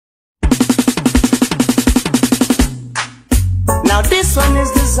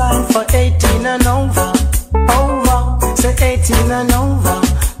designed for 18 and over. Over, say 18 and over.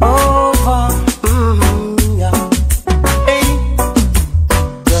 Over, yeah. Hey,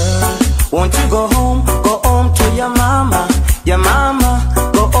 girl, won't you go home to your mama. Your mama,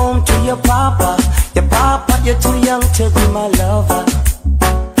 go home to your papa. Your papa, you're too young to be my lover.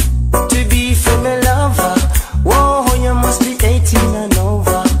 To be for me lover. Whoa, you must be 18 and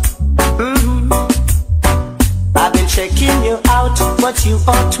over. I've been checking you out, but you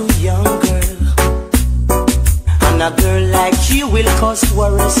are too young, girl. And a girl like you will cause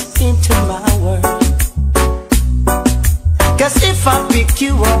worries into my world. Cause if I pick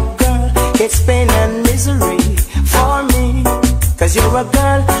you up, girl, it's pain and misery for me. Cause you're a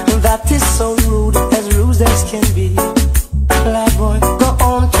girl that is so rude as can be. Lad boy, go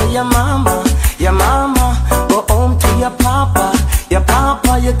home to your mama. Your mama, go home to your papa. Your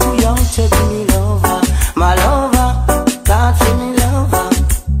papa, you're too young to be me lover. My lover, God for me lover.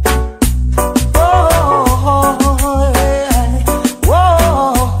 Oh, hey,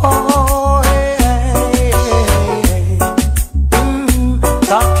 whoa, hey,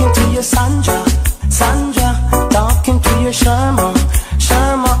 talking to your Sandra, talking to your Sharma,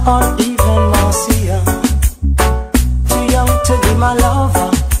 or even Marcia. Too young to be my lover.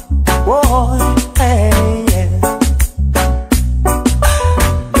 Whoa, hey, yeah.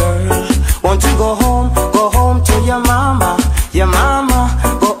 Girl, won't you go home to your mama. Your mama,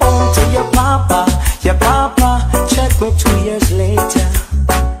 go home to your papa. Your papa, check me 2 years later.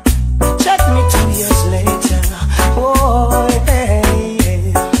 Check me 2 years later. Whoa, hey,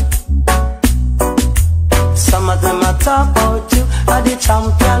 yeah. Some of them are talk about you are the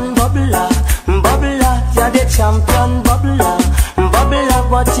champion bubbler. Bubbler, you're the champion bubbler. Bubbler,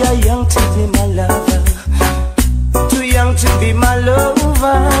 but you're young to be my lover. Too young to be my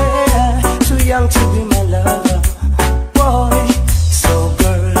lover, yeah. Too young to be my lover. Boy, so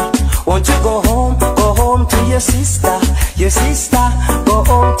girl, won't you go home to your sister. Your sister, go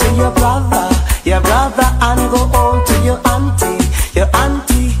home to your brother. Your brother, and go home to your auntie. Your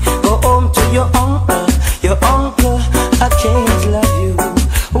auntie, go home to your uncle. Your uncle, I can't love you.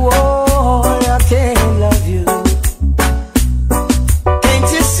 Whoa, I can't love you.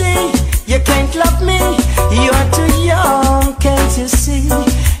 Can't you see? You can't love me. You're too young, can't you see?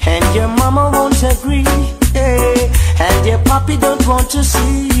 And your mama won't agree, yeah. And your papi don't want to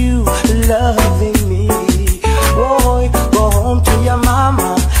see you loving me. Boy, go home to your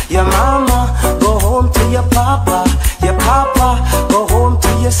mama. Your mama, go home to your papa. Your papa, go home to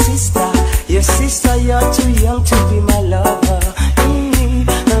your sister. Your sister, you're too young to be my lover.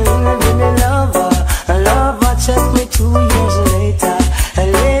 Lover, check me 2 years later.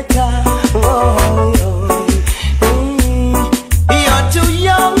 Later, oh, you're too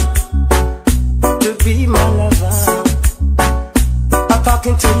young to be my lover. I'm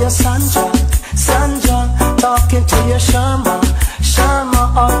talking to your Sandra, talking to your Sharma,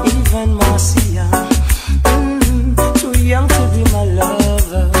 or even Marcia. Too young to be my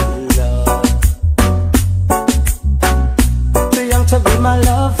lover, love. Too young to be my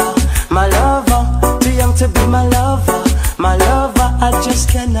lover, my lover. Too young to be my lover, my lover. I just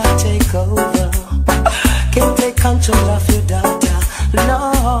cannot take over. Can't take control of your daughter,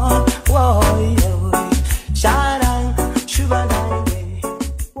 Lord. Whoa, yo, shine, shubadai.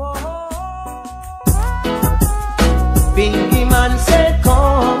 Bingy man said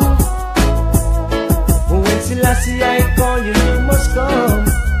come. When Selassie I call you, you must come.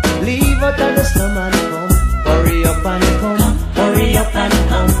 Leave out of the slum and come. Hurry up and come. Hurry up and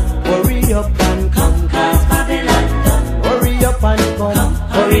come. Hurry up and come. Cause Babylon done. Hurry up and come.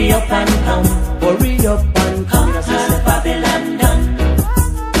 Hurry up and come. Hurry up and come. Cause Babylon done.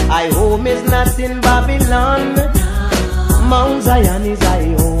 I home is not in Babylon. Mount Zion is I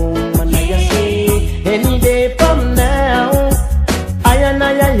home. And I say any day from now, I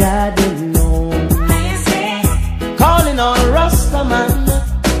didn't know. Calling on Rastaman,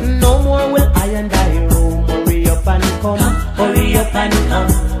 no more will I and I roam. Hurry up and come, hurry up and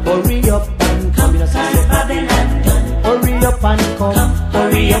come, hurry up and come. Cause Babylon done. Hurry up and come,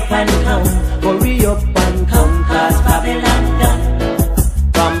 hurry up and come, hurry up and come. Cause Babylon done.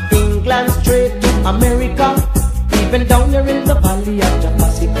 From England straight to America, even down here in the valley of Japan.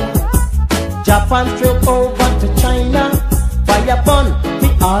 Japan straight over to China. Fire upon the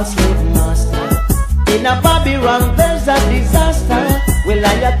all slave master. In a Babylon there's a disaster. Well,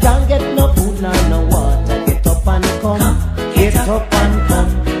 I can't get no food nor no water. Get up and come, get up and come,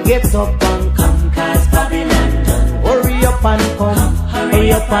 get up and come. Cause Babylon done. Hurry up and come,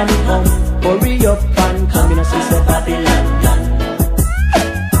 hurry up and come, hurry up and come. You know, sister, Babylon done.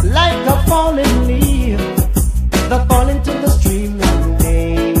 Like a falling leaf that fall into the stream one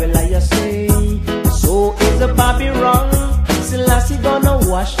day.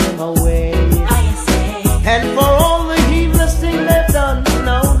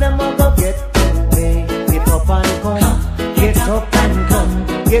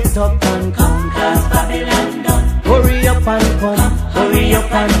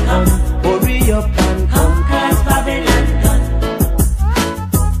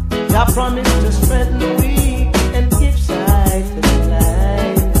 promise to strengthen the weak and give sight to the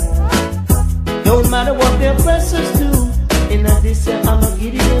blind. Don't matter what the oppressors do, in this year I'm a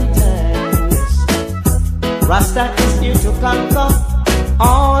Gideon times. Rasta is here to conquer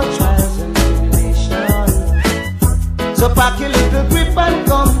all trials and tribulations. So pack your little grip and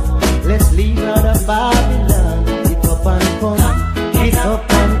come, let's leave out of Babylon. Get up and come, get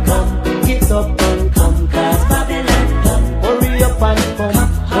up and come, get up and come, cause Babylon done. Hurry up and come,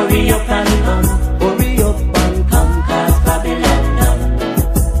 hurry up and come, hurry up and come, cause Babylon done.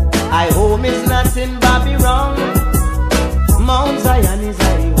 I home is not in Babylon, Mount Zion is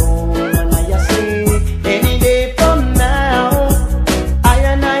I home, and I say any day from now, I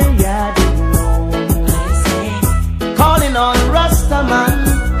and I had it known. Calling on Rastaman,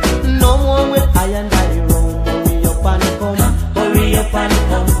 no more will I and I roam. Hurry up and come, hurry up and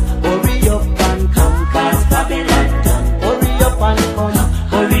come, hurry up and come, cause Babylon done. Hurry up and come,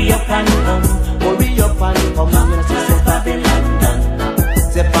 hurry up and come, hurry up and come, say Babylon done.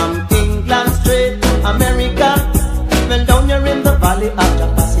 Say from England straight to America, even down here in the valley of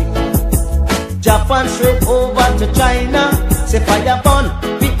Japasica, Japan straight over to China. Say fire burn,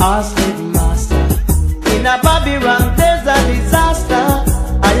 we are slave master. In a Babylon there's a disaster.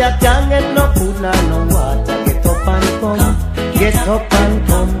 I can't get no food nor no water. Get up and come, get up and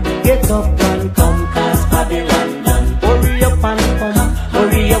come, get up and come, cause Babylon done. Hurry up and come,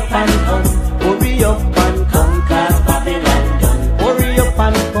 hurry up and come, hurry up and come, cause Babylon done. Hurry up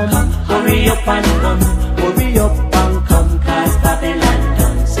and come, hurry up and come, hurry up and come, cause Babylon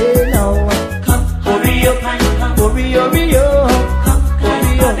done. Say now, come, hurry up and come, hurry, hurry up, come,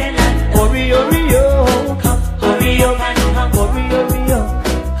 hurry up, hurry, hurry up, come, hurry up and come, hurry, hurry up.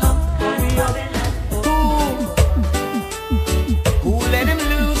 Who let him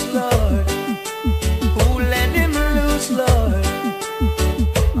loose, Lord? Who let him loose, Lord?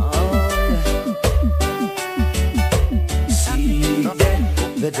 Oh, yeah. See that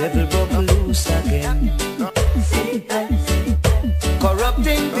the devil broke loose again. See that,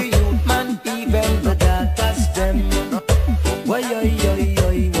 corrupting the youth, man, even the darkest them. Why, oi, oi,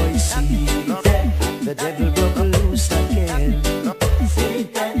 oi, oi, see that the devil broke loose again. See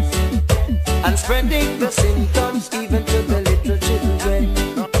that, and spreading the symptoms even to the little children.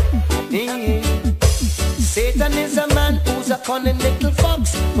 Satan is a man who's a cunning little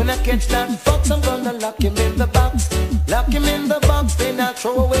fox. When I catch that fox, I'm gonna lock him in the box. Lock him in the box, then I'll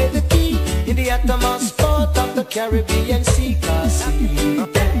throw away the key in the uttermost part of the Caribbean Sea. Cause see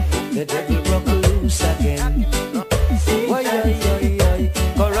that the devil broke loose again. Why, oi, oi, oi,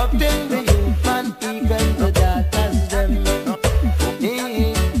 corrupting the youth, man, even the daughters them.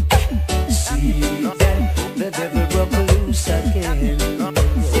 See that the devil broke loose again.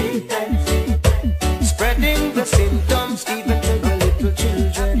 Spreading the symptoms even to the little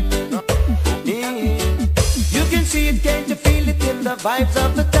children. You can see it, can't you feel it in the vibes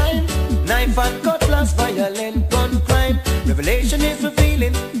of the time? Knife and cutlass, violent gun crime. Revelation is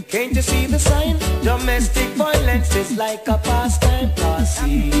revealing, can't you see the sign? Domestic violence is like a pastime. Cause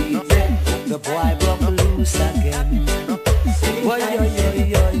see that the boy broke loose again. Why, oi,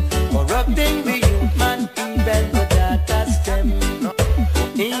 oi, oi, corrupting the youth, man, even the daughters them.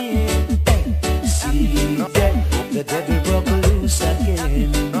 See that the devil broke loose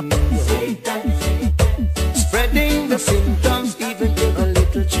again. Spreading the symptoms even to the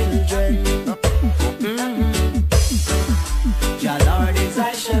little children. Your Lord is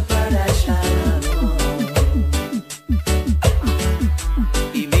thy shepherd, I shall know.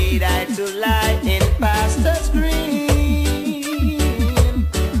 He made I to lie in pastures green,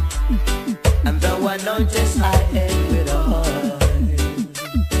 and thou anointest I head with oil.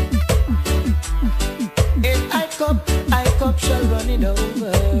 I cup shall run it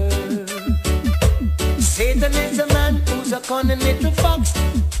over. Satan is a man who's a cunning little fox.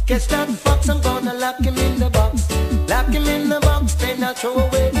 Catch that fox, I'm gonna lock him in the box. Lock him in the box, then I'll throw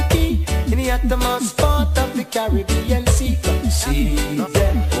away the key in the uttermost part of the Caribbean Sea. Come see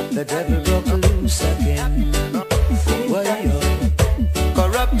them, the devil broke loose again. Why,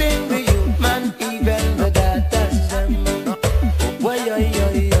 corrupting the youth, man, even the daughters them. Why,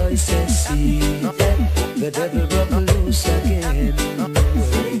 say see them, the devil broke loose again.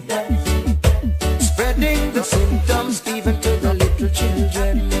 Spreading the symptoms even to the little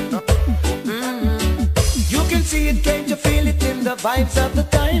children. You can see it, can't you feel it in the vibes of the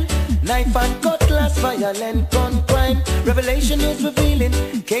time? Knife and cutlass, violent gun crime. Revelation is revealing,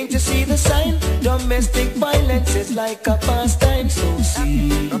 can't you see the sign? Domestic violence is like a pastime. So see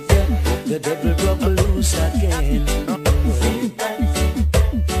them, the devil broke loose again.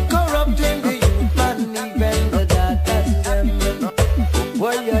 Corrupting the youth, man, even the daughters them.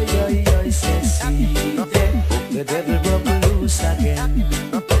 Why,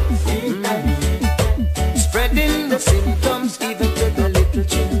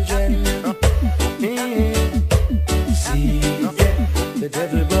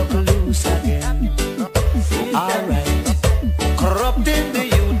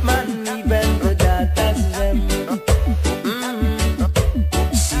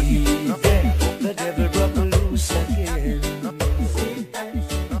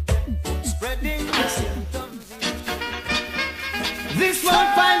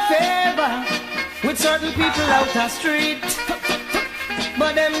 with certain people out the street,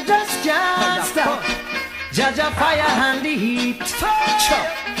 but them just can't stop. Jaja fire and the heat.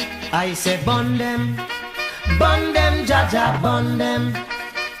 I say burn them, Jaja burn them,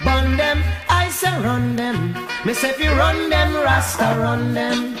 burn them. I say run them. Me say if you run them, Rasta run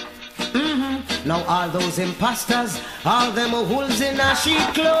them. Now all those imposters, all them holes in a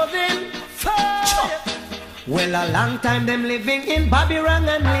sheep clothing. Well, a long time them living in Babylon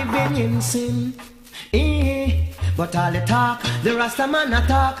and living in sin. But all the talk, the Rasta man a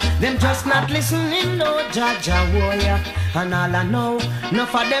talk, them just not listening, no Jaja warrior. And all I know,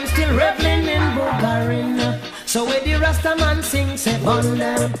 enough of them still reveling in Bulgarin. So when the Rasta man sing, say burn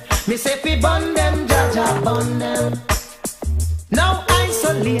them. Me say fi burn them, Jaja burn them. Now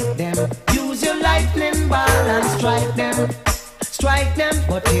isolate them, use your lightning ball and strike them. Strike them,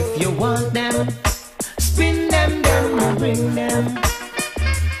 but if you want them, spin them, then bring them.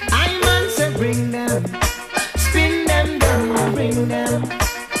 I man say bring them. Spin them, then bring them.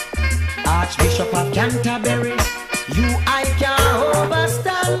 Archbishop of Canterbury, you I can't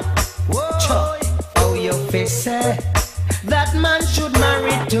overstand. Whoa, oh you face say that man should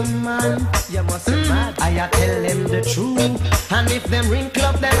marry to man. You must be mad. I tell them the truth, and if them wrinkle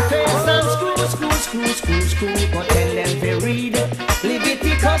up them face and screw. But tell them to read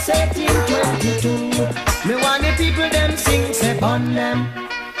Leviticus 18:22. Me want the people them sing say burn them.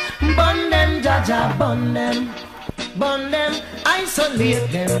 Burn them, Jaja, burn them. Burn them, isolate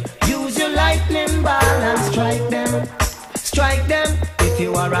them. Use your lightning ball and strike them. Strike them if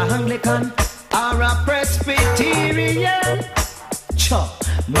you are a Anglican or a Presbyterian.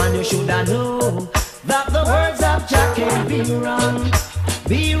 Man, you shoulda know that the words of Jah can be wrong.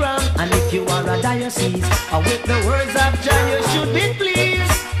 Be wrong, and if you are a diocese or with the words of Jah, you should be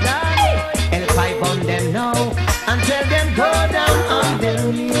pleased. Help I burn them now and tell them go down on their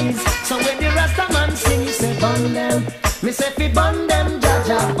knees. So when the Rasta man sing, say burn them. Me say fi burn them,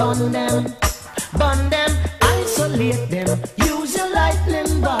 Jaja burn them. Burn them, isolate them. Use your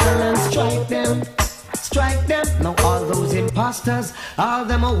lightning ball and strike them. Strike them. Now all those imposters, all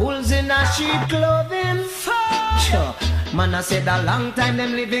them are wolves in a sheep clothing. Sure. Man, I said a long time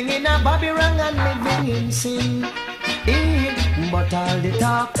them living in a Babylon and living in sin. But all the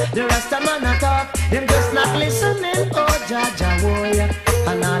talk, the rest of man a talk, them just not listening. Oh, Jaja warrior.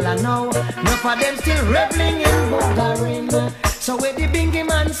 And all I know, enough of them still reveling in Bulgarin. So when the bingy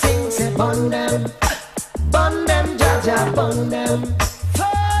man sing, say burn them, Jaja burn them.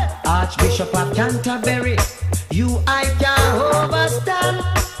 Archbishop of Canterbury, you I can't overstand.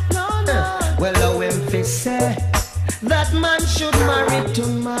 No. Well, how him fi say that man should marry to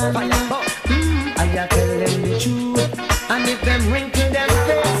man. I tell them the truth, and if them wrinkle them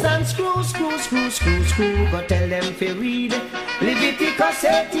face and screw. But tell them fi read Leviticus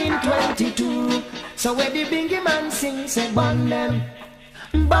 18:22. So when the bingy man sing, say burn them,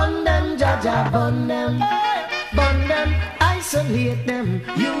 Jaja burn them. Burn them, isolate them.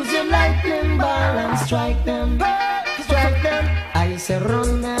 Use your lightning ball and strike them. Strike them, I say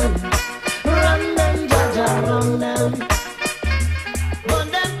run them, Jaja run them. Burn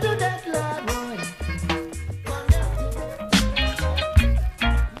them to death, Lord boy. Burn them to death.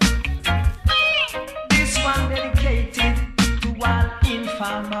 This one dedicated to all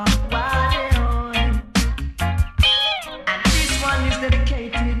informer, and this one is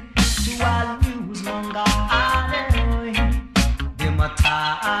dedicated to all newsmonger.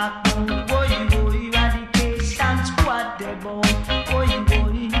 Attack, boy, eradication squad, boy,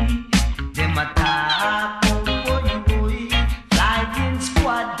 them attack, boy, flying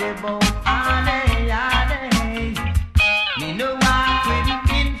squad, me no walk with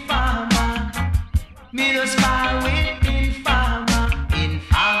informer, me no spar with informer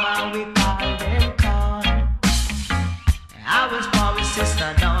we call them con. I was born with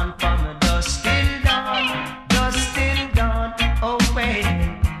sister down from the dust till dawn. Oh wait,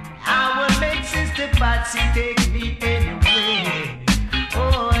 I will make sister Patsy take me anyway.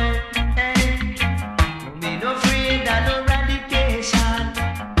 Oh hey, me no afraid of no radication,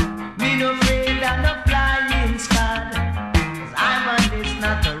 me no afraid of no flying squad. 'Cause I'm a this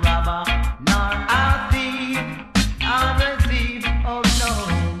not a robber nor a thief, I'm a thief. Oh no,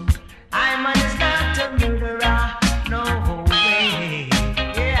 I'm a this not a murderer. No way,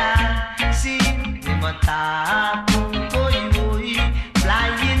 yeah. See him attack.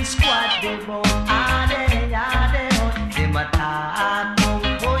 Flying squad, they both are them attack,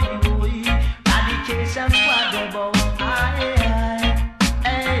 boy, radication squad, they both are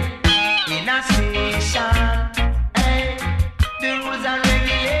hey, in a station, hey, the rules and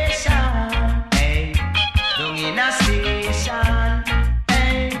regulations,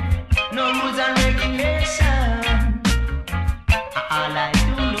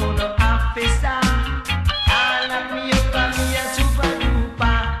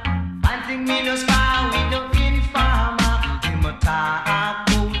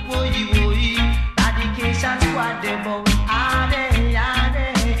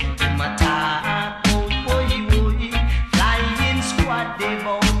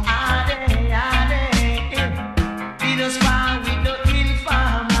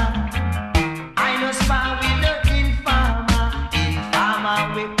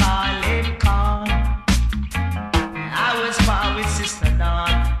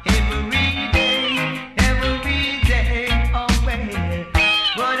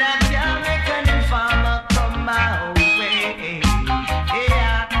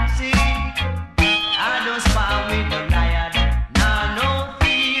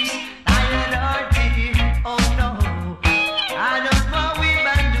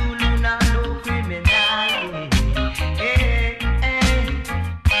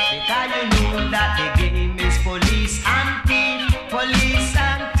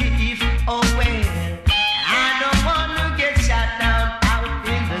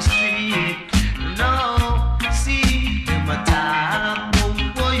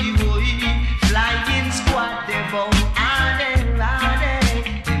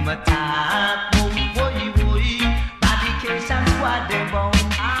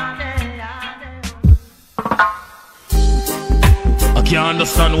 Can't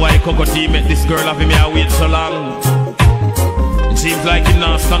understand why Coco T met this girl having me wait so long. It seems like he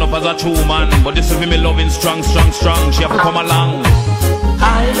not stand up as a true man, but this is me loving strong, strong, strong. She have to come along.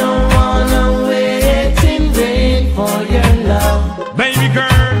 I don't wanna wait in vain for your love, baby girl.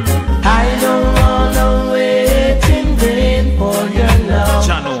 I don't wanna wait in vain for your love.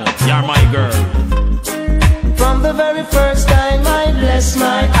 Chano, you're my girl. From the very first time I bless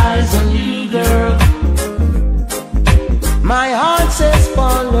my eyes on you, girl, my heart says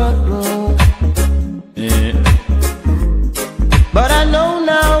follow through. Yeah. But I know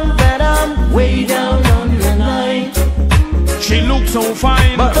now that I'm way down on your line. She looks so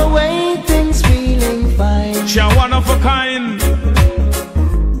fine, but the way things feeling fine. She a one of a kind.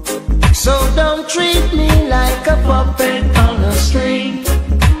 So don't treat me like a puppet on a string.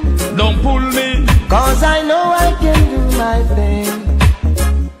 Don't pull me, cause I know I can do my thing.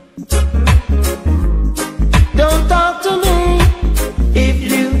 Don't talk to me if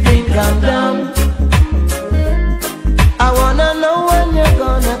you think I'm dumb. I wanna know when you're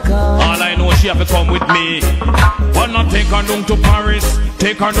gonna come. All I know, she have to come with me. Wanna take her down to Paris,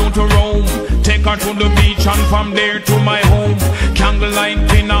 take her down to Rome, take her to the beach and from there to my home. Candlelight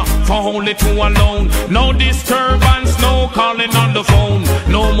dinner for only two alone. No disturbance, no calling on the phone.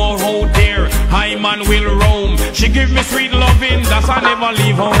 No more out there, I man will roam. She give me sweet loving, that's I never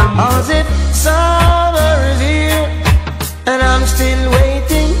leave home. Cause if summer is here and I'm still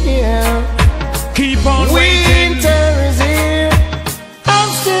waiting here, keep on waiting. Winter is here, I'm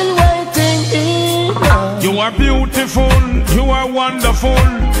still waiting here. You are beautiful, you are wonderful.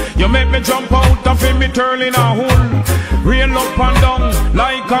 You make me jump out of me turning a hole. Rail up and down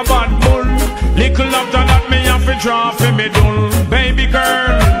like a bad bull. Little after that me have to draw for me dull. Baby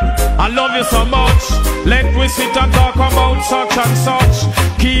girl, I love you so much. Let we sit and talk about such and such.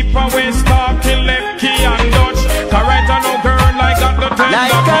 Keep away talking left key and Dutch. Cause right I know girl I got the tender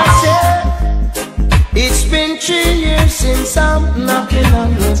like I said, it's been 3 years since I'm knocking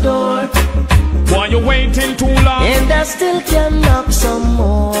on your door. Why you waiting too long? And I still can knock some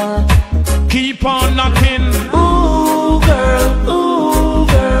more. Keep on knocking. Ooh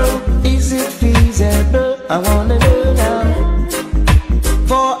girl, is it feasible? I wanna know now,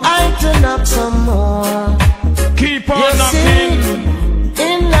 for I to knock some more. Keep on you knocking. See,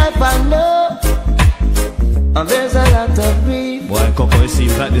 in life I know there's a lot of grief. Boy, Coco, it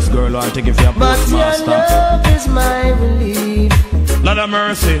seems like this girl want to give you a postmaster. But your love is my relief. Lord of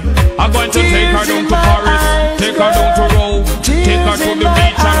mercy, I'm going to take her down to Paris, take her down to Rome, take her to the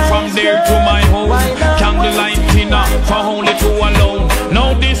beach and from there to my home. Candlelight dinner for only two alone.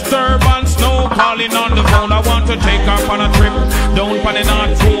 No disturbance, no calling on the phone. I want to take her on a trip down on the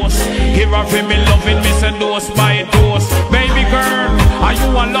North Coast. Give her for me loving, me say dose by dose. Baby girl, are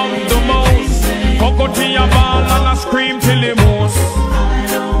you I love the most? Coco to your ball and I scream till the most. I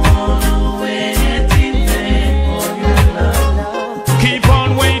don't wanna wait in vain for your love. Keep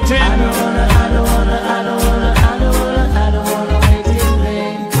on waiting. I don't wanna wait in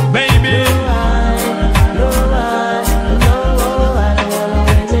vain. Baby, I don't wanna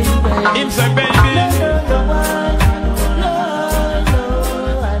wait in vain. him say baby.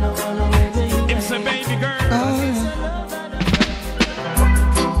 Him say baby girl.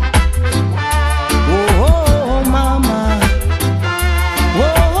 Oh, mama.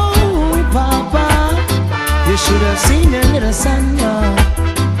 Oh, papa. You should have seen your little son now.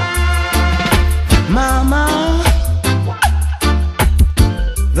 Mama,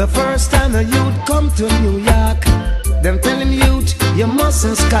 the first time the youth come to New York, them tell him youth, you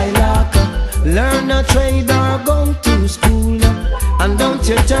mustn't skylark. Learn a trade or go to school. And don't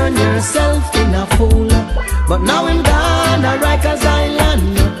you turn yourself in a fool. But now him gone a Rikers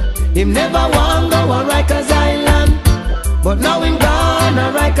Island. Him never want go a Rikers Island. But now him gone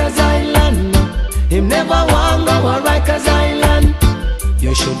a Rikers Island. Him never want go a Rikers Island.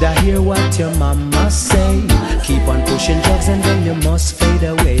 You shoulda hear what your mama say. Keep on pushing drugs and then you must fade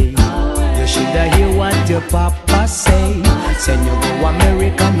away. You shoulda hear what your papa say. Send you go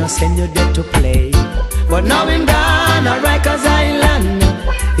America, no send you there to play. But now him gone a Rikers Island.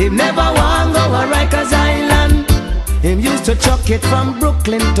 Him never want go a Rikers Island. Him used to chuck it from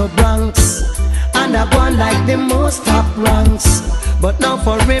Brooklyn to Bronx, and I gone like the most top ranks. But now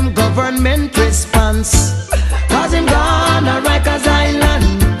for him government response, cause him gone a Rikers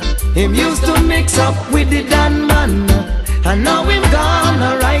Island. Him used to mix up with the Dan man, and now him gone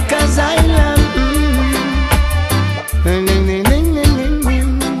a Rikers Island.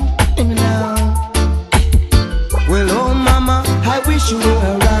 Well, oh mama, I wish you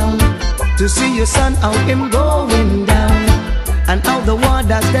were around to see your son how him going down, and how the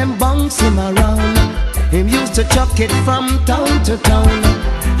warders them bounce him around. Him used to chuck it from town to town,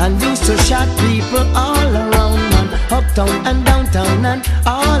 and used to shot people all around, man, uptown and downtown and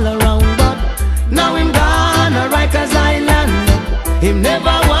all around. But now him gone a Rikers Island. Him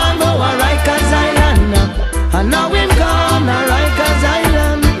never want go a Rikers Island, and now him gone a Rikers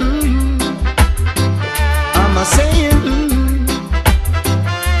Island. I'm a saying.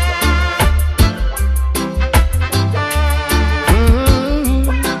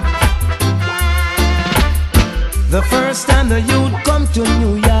 The first time the youth come to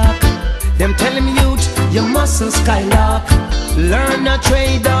New York, them tell him youth, you mustn't skylark. Learn a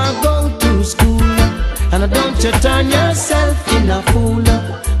trade or go to school, and don't you turn yourself in a fool.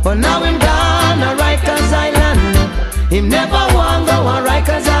 But now him gone a Rikers Island. Him never want go a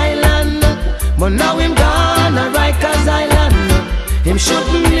Rikers Island. But now him gone a Rikers Island. Him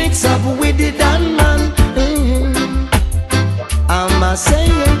shouldn't mix up with the Dan man. I'm a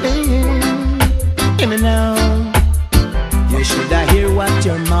saying, hear me now. You shoulda hear what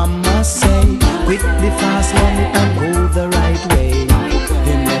your mama say. Quit the fast money and go the right way.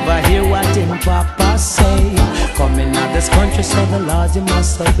 You never hear what him papa say. Coming out this country, so the laws you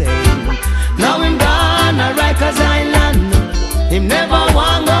must obey. Now him gone a Rikers Island. Him never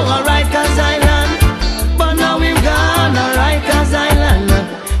want go a Rikers Island. But now him gone a Rikers Island.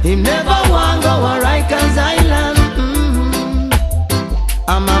 Him never want go a Rikers Island.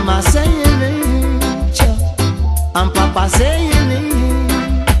 And mama saying it, and papa saying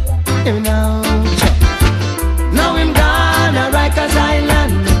it, now. Now him gone a Rikers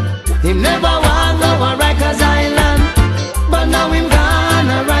Island. Him never want go a Rikers Island. But now him gone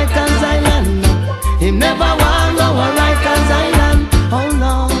a Rikers Island. Him never want go a Rikers Island. Oh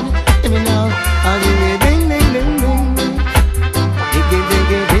Lord, hear me now. And you ding ding ding ding ding, ding ding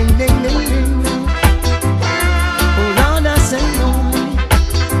ding ding ding ding ding. Oh Lord, I say no.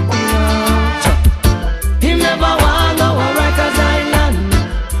 Him never want go a Rikers Island.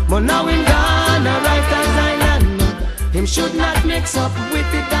 But now him gone a Rikers Island. Him should not mix up with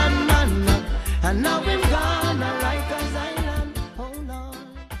the Dan man. And now him gone a Rikers Island. Oh Lord.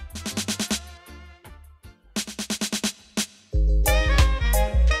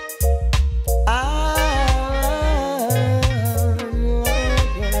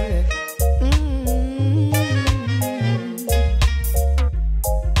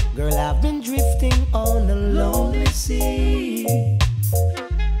 Girl, I've been drifting on a lonely sea.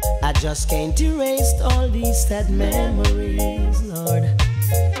 I just can't erase all these sad memories, Lord.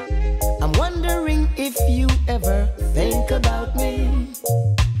 I'm wondering if you ever think about me.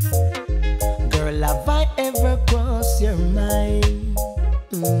 Girl, have I ever crossed your mind?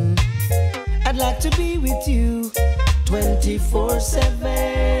 I'd like to be with you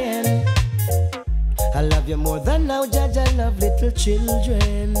 24/7. I love you more than now, Judge, I love little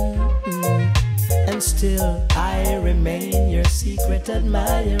children. And still I remain your secret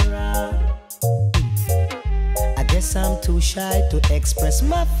admirer. I guess I'm too shy to express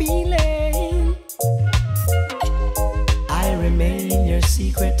my feeling. I remain your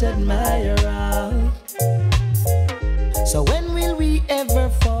secret admirer. So when will we ever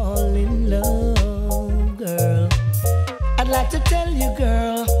fall in love, girl? I'd like to tell you,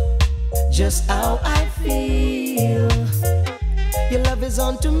 girl, just how I feel. Your love is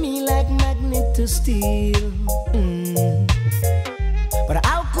onto me like magnet to steel. But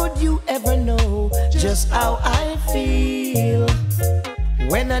how could you ever know just how I feel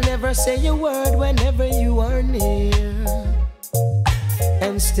when I never say a word whenever you are near?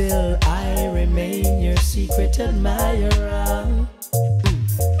 And still I remain your secret admirer.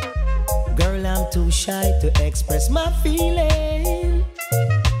 Girl, I'm too shy to express my feelings.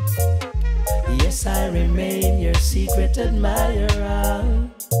 remain your secret admirer.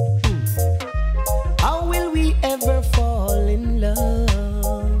 How will we ever fall in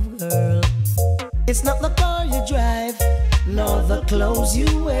love, girl? It's not the car you drive, nor the clothes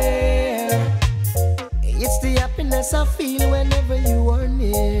you wear. It's the happiness I feel whenever you are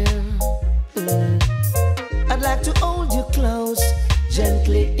near. I'd like to hold you close,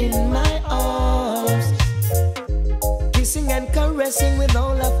 gently in my arms, kissing and caressing with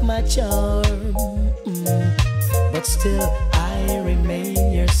all of my charm. But still I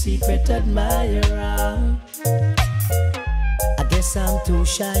remain your secret admirer. I guess I'm too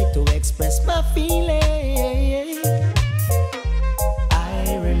shy to express my feeling.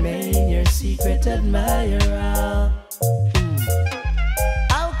 I remain your secret admirer.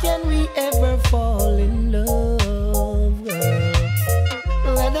 How can we ever fall in love, girl?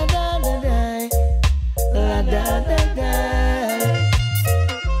 La da da da da, la da da da,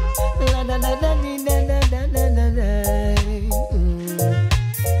 la da da da da da da da da da,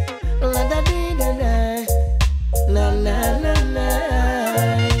 la da da da da, la la la la,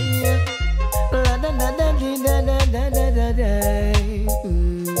 la da da da da da da da da.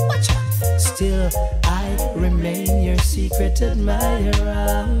 Still, I remain your secret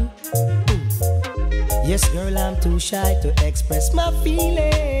admirer. Yes, girl, I'm too shy to express my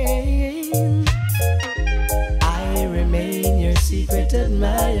feeling. I remain your secret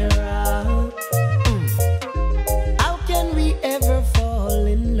admirer. How can we ever fall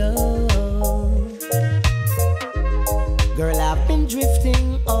in love? Girl, I've been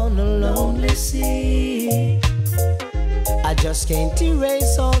drifting on a lonely sea. I just can't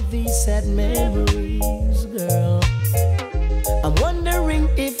erase all these sad memories, girl. I'm wondering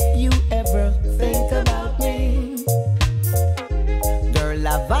if you ever think about me. Girl,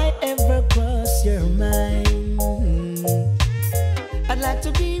 have I ever crossed your mind? I'd like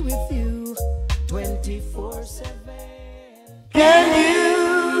to be with you 24/7. Can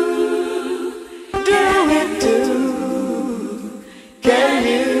you do it too? Can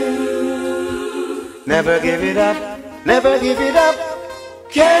you never give it up? Never give it up.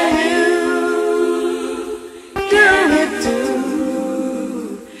 Can you do it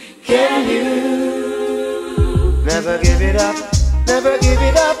too? Can you never give it up? Never give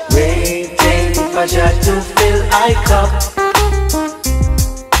it up. Waiting for Jah to fill I cup,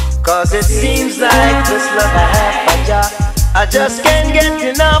 'cause it seems like this love I have for Jah, I just can't get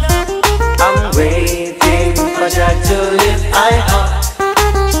enough. I'm waiting for Jah to lift I up,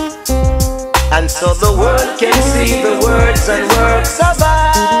 and so the world can see the words and works of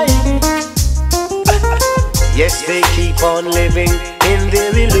I. Yes, they keep on living in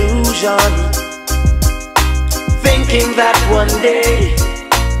their illusion, thinking that one day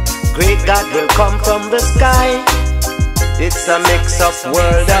great God will come from the sky. It's a mix-up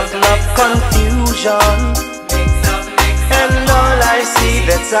world of love confusion, and all I see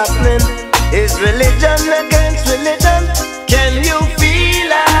that's happening is religion against religion. Can you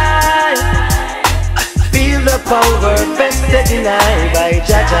feel it? Feel the power vested in I by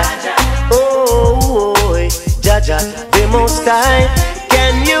Jah Jah. Oh, Jah Jah, the Most High.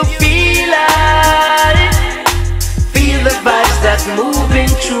 Can you feel it? Feel the vibes that's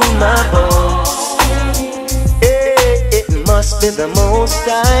moving through my bones. It must be the Most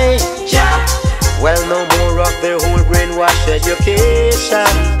High. Well, no more of their whole brainwash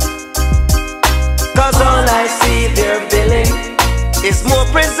education, 'cause all I see they're building is more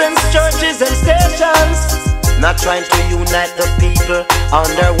prisons, churches and stations, not trying to unite the people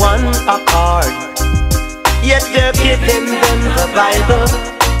under one accord. Yet they're giving them the Bible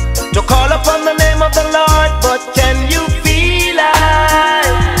to call upon the name of the Lord. But can you feel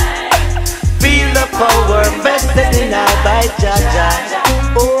it? Feel the power vested in I by Jah Jah.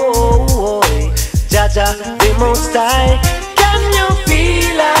 Oh, Jah Jah, the Most High. Can you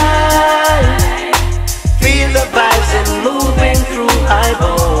feel it? Feel the vibes and moving through my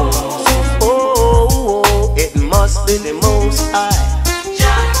bones. Oh, it must be the Most High.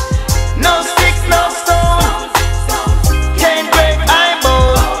 No stick, no stone can't break my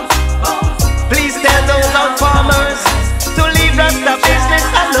bones. Please tell those old farmers to leave Rasta business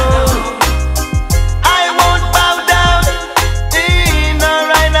alone. I won't bow down, nor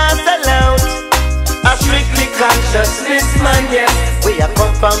I not alone. A strictly consciousness man, yes. We are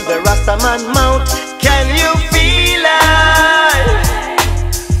come from the Rasta man mount. Can you feel it?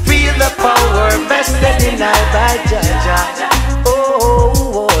 Feel the power vested in I by Jah Jah.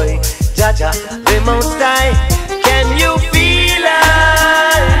 Oh, Jah Jah, the Most High. Can you feel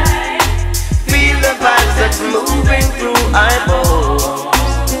it? Feel the vibes that's moving through our bones.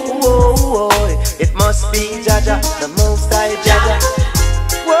 Oh, it must be Jah Jah, the Most High Jah Jah.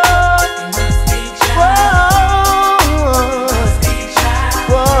 Whoa,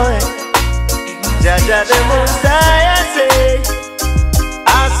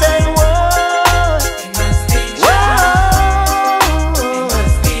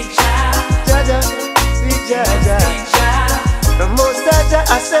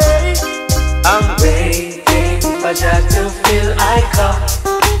 for Jah to fill I cup.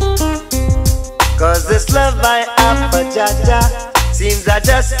 Cause this love I have for Jah seems I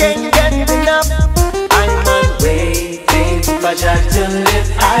just can't get enough. I'm on waiting for Jah to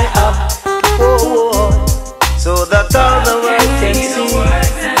lift I up. Oh, so that all the world can see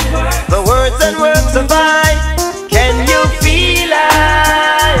the words and works of I. Can you feel I?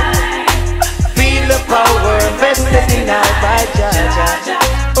 Feel the power vested in I by Jah.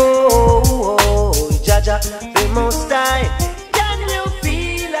 Oh, Jah, the Most High. Can you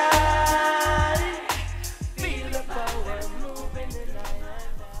feel I? Feel the power moving in I.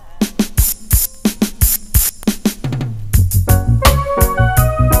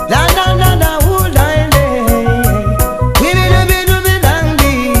 La la la la, ooh la la, we be do be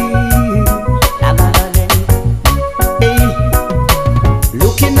dandy. La la la la, hey.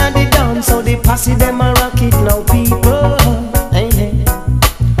 Looking at the dance, so the posse them a rock it now, people. Hey, hey.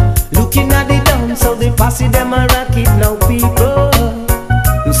 Looking at the dance, so the posse them a rock it now, people.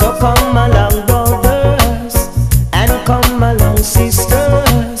 So come along, brothers, and come along,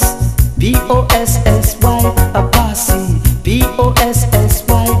 sisters. P-O-S-S-Y, a posse.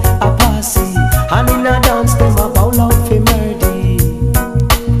 P-O-S-S-Y, a posse. And in a dance, them a bowl out for murder.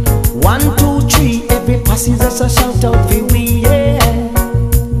 1, 2, 3, every posse just a shout out for we, yeah.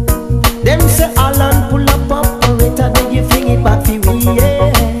 Them say Alan pull up operator, then you fling it back for we,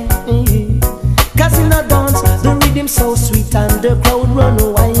 yeah. Cause in a dance, the rhythm so sweet and the crowd run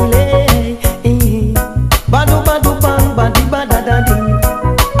wild, eh. Badu badu bang, badi badada ding.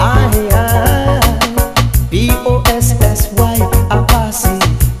 Aye, aye. P-O-S-S-Y, a posse.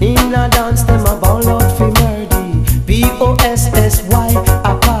 In a dance, them a ball out for murder. P-O-S-S-Y,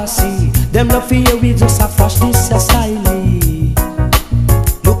 a posse. Them no fear, we just a flash this a style.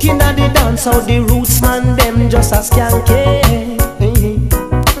 Looking at the dance, how the roots man, them just a skanky.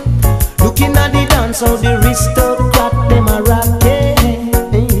 Looking at the dance, how the aristocrat, them a rocky.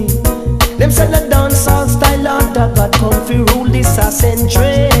 Them say the dance all style out that God come fi rule this a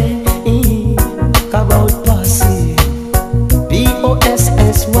century. About posse,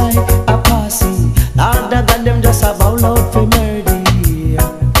 P-O-S-S-Y, a posse. All the God them just a bowl out for murder.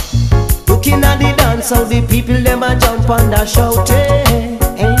 Looking at the dance, how the people them a jump and a shout, eh.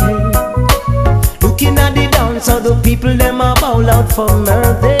 Looking at the dance, how the people them a bowl out for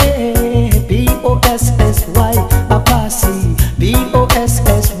murder. P-O-S-S-Y, a posse.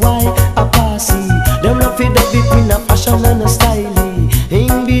 P-O-S-S-Y, a posse. Them love it up between a fashion and a style.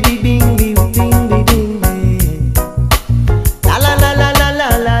 Bing bidi bing bing bing bing bing. La la la la la la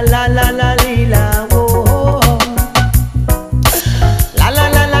la la la la la. Oh. La la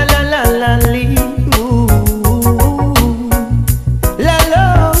la la la la la li. La la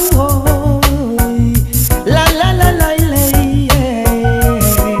oh. La la la la la.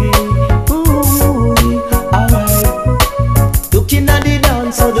 Ooh. Alright. Looking at the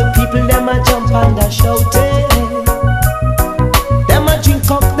dance, so the people them a jump and a shout. Them a drink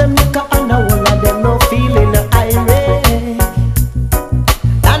up them liquor and a whole of them no feeling irate.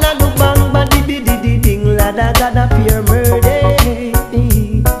 And a do bang badi bidi di ding la da da da pure murder.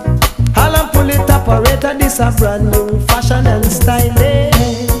 All a pull it operator, this a brand new fashion and style.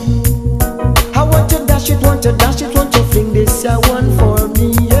 I want to dash it, want to dash it, want to fling this a one for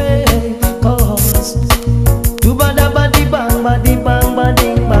me, yeah. Cause do bada badi bang badi bang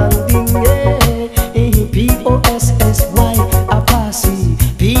badi bang ding, yeah. P-O-S-S-Y, a posse.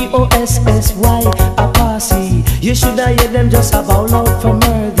 P-O-S-S-Y, a posse. You shoulda hear them just a bowl out for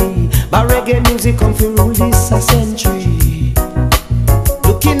murder. But reggae music come fi rule this a century.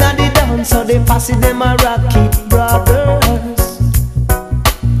 Looking at the dance, so they posse them a rock it, brothers.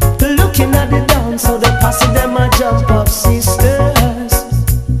 Looking at the dance, so they posse them a jump up, sisters.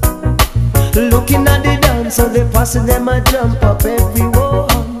 Looking at the dance, so they posse them a jump up,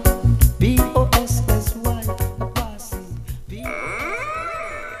 everyone. P-O-S-S-Y, a posse.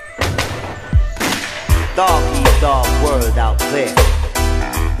 Dog eat dog world out there.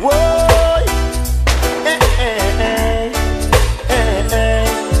 Whoa, eh, eh, eh, eh, eh.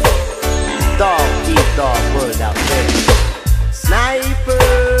 Dog eat dog world out there.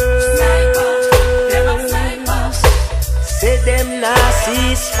 Snipers, them a snipers. Say them nah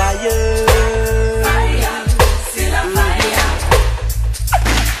cease fire. Fire, still a fire.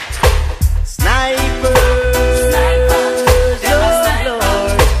 Snipers, them a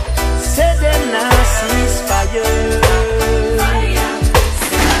snipers. Say them nah cease fire.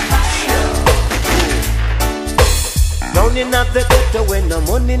 Down in the ghetto when no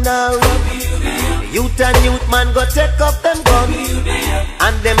money now run. Youth and youth man go take up them gun.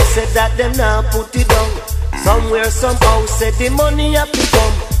 And them said that them now put it down. Somewhere somehow said the money have to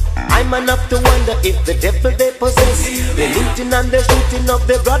come. I'm enough to wonder if the devil they possess. They're looting and they're shooting up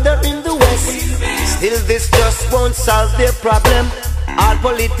their brother in the west. Still this just won't solve their problem. All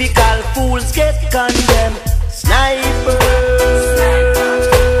political fools get condemned. Snipers,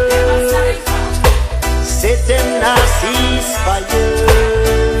 set them now cease fire.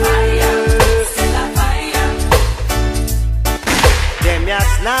 Them ya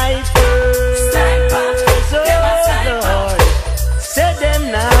snipers, oh Lord, set them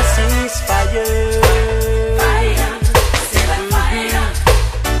now cease fire.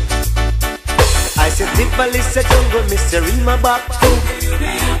 I said people is a jungle, Mr. Rima back to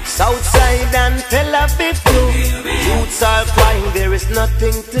Southside and Tel Aviv too. Youths are crying, there is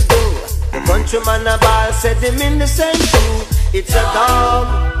nothing to do. The countryman a ball said him in the same shoe. It's a dog,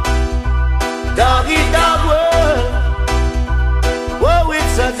 dog world. Whoa,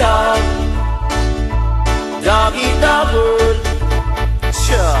 it's a dog, dog world.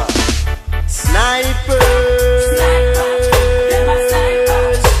 Sure, snipers,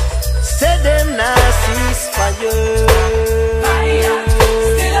 say them Nazis fire.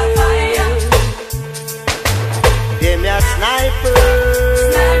 Them ya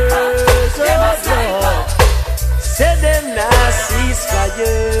snipers, oh Lord, say them Nazis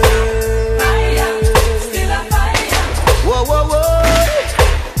fire. Whoa, whoa, whoa.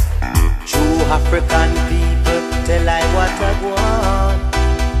 True African people, tell I what I want.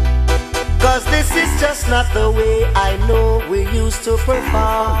 'Cause this is just not the way I know we used to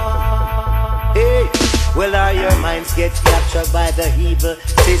perform. Hey, well are your minds get captured by the evil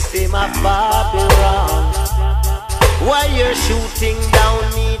system of Babylon? Why you're shooting down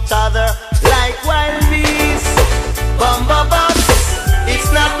each other like wild beasts? Bomba boss,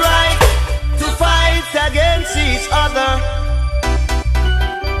 it's not right to fight against each other.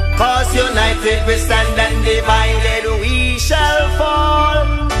 'Cause united we stand and divided we shall fall.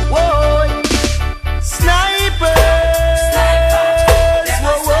 Whoa, snipers,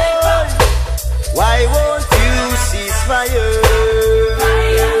 whoa, whoa. Why won't you cease fire?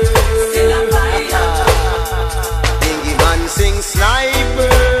 Dingy man sing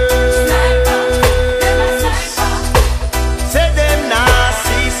snipers, say them now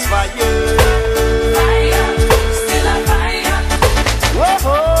cease fire.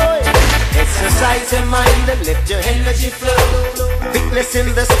 Exercise your mind and let your energy flow. Fitness in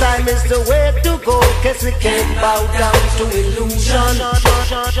this time is the way to go. 'Cause we can't bow down to illusion.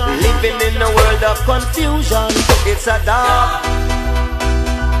 Living in a world of confusion. It's a dog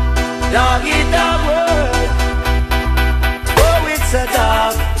world. Oh, it's a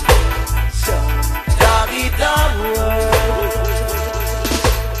dog world.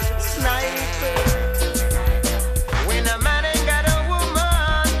 Sniper. When a man ain't got a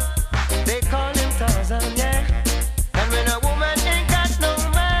woman, they call him Tarzan, yeah. And when a woman ain't got no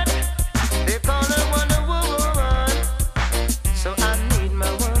man, they call her Wonder Woman. So I need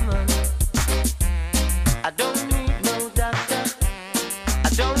my woman. I don't need no doctor, I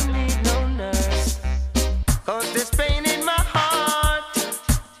don't need no nurse. 'Cause this pain in my heart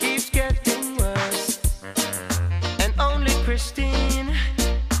keeps getting worse. And only Christine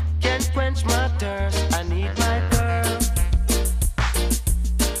can quench my thirst. I need my girl,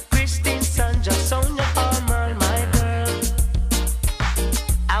 Christine, Sanja, Sonia, Armor, my girl.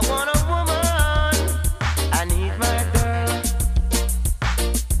 I want a woman, I need my girl,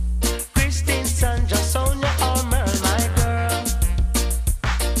 Christine, Sanja, Sonia, Armor, my girl.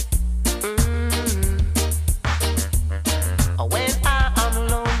 When I am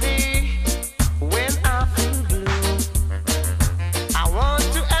lonely, when I feel blue, I want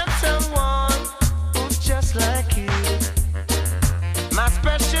to have someone who's just like you. My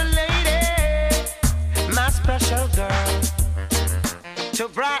special lady, my special girl, to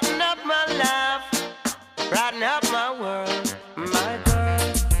brighten up my life, brighten up my world, my girl.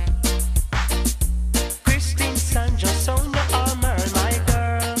 Christine, Sandra, Sonia, Armor, my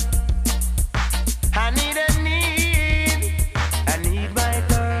girl. I need my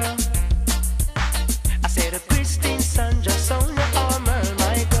girl. I said a Christine, Sandra, Sonia, Armor,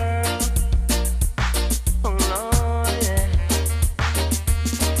 my girl. Oh Lord, yeah.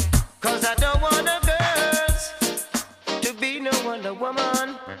 'Cause I don't want the girls to be no Wonder Woman,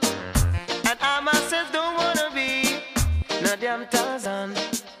 and I myself don't wanna be no damn Tarzan.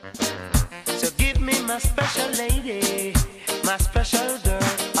 So give me my special lady, my special girl.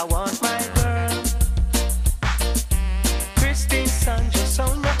 I want my girl, Christine, Sandra,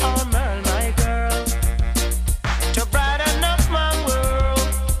 Sonia, Armor, my girl, to brighten up my world,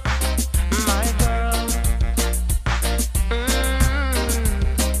 my girl.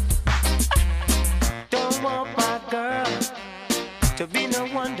 Don't want my girl to be no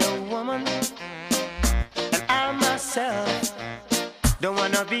Wonder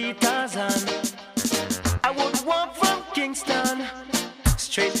gonna be Tarzan. I would walk from Kingston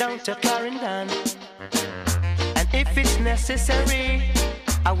straight down to Clarendon, and if it's necessary,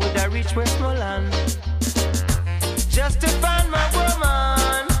 I would have reached Westmoreland just to find my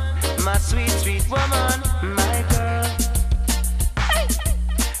woman, my sweet, sweet woman, my girl. Hey.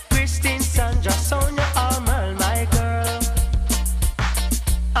 Christine, Sandra, Sonia, Armel, my girl.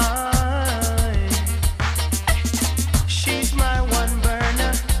 She's my one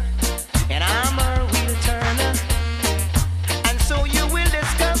burner, and I'm her wheel turner. And so you will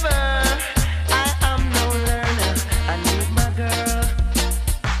discover I am no learner. I need my girl.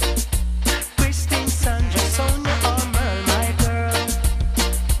 Christine, Sandra, Sonia, Armel, my girl,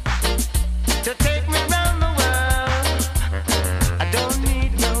 to take me round the world. I don't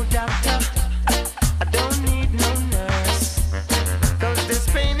need no doctor, I don't need no nurse, 'cause this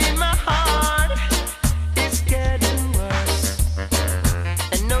pain in my heart is getting worse.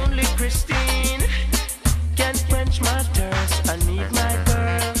 And only Christine can quench my thirst. I need my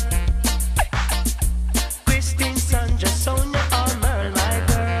girl. Christine, Sandra, Sonia, Armel, my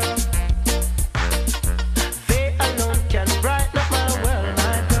girl. They alone can brighten up my world,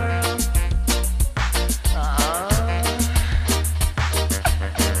 my girl.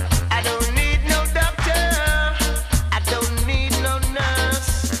 I don't need no doctor, I don't need no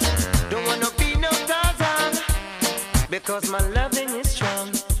nurse, don't wanna be no Tarzan, because my loving is strong.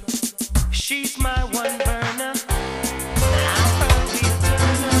 She's my one burner, I'm her wheel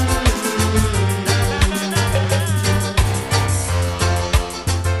turner.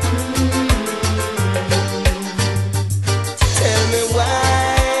 Tell me why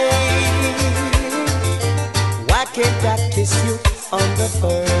can't I kiss you on the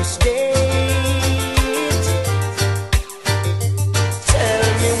first date? Tell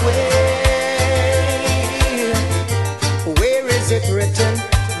me where is it written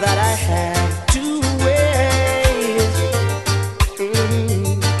that I have to wait?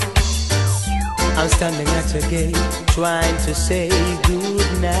 I'm standing at your gate, trying to say good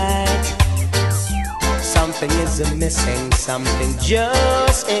night. Something is missing, something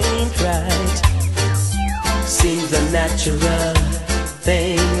just ain't right. Seems a natural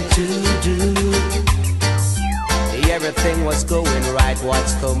thing to do. Everything was going right,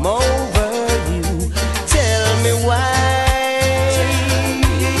 what's come over you? Tell me why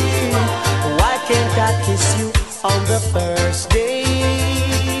can't I kiss you on the first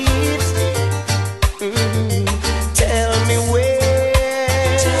date? Tell me where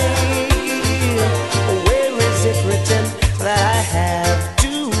is it written that I have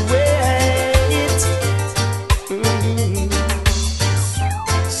to wait?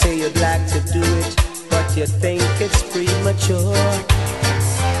 Say you'd like to do it, but you think it's premature.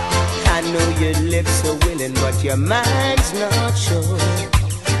 I know your lips are willing, but your mind's not sure.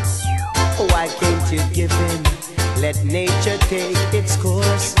 Why can't you give in? Let nature take its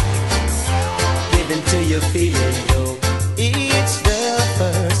course. Give in to your feeling, though it's the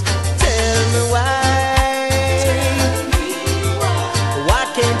first. Tell me why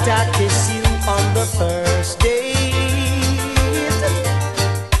can't I kiss you on the first date?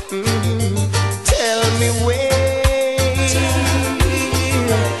 Tell me where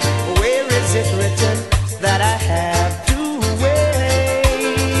is it written that I have to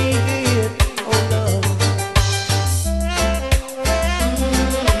wait? Oh Lord.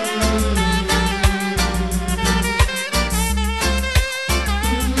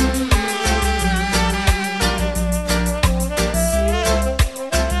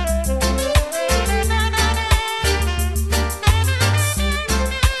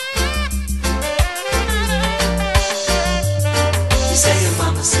 You say your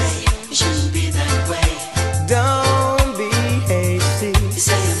mama say you shouldn't be that way. Don't be hasty. You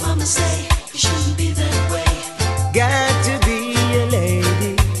say your mama say you shouldn't be that way. Got to be a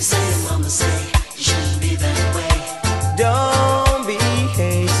lady. You say your mama say you shouldn't be that way. Don't be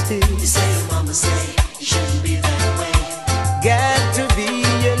hasty. You say your mama say you shouldn't be that way. Got to be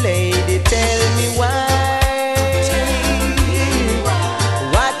a lady. Tell me why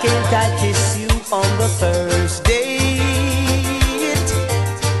can't I kiss you on the first date?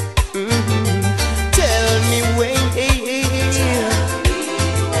 Tell me where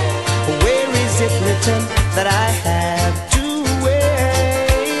is it written that I have to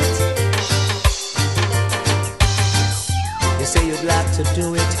wait? You say you'd like to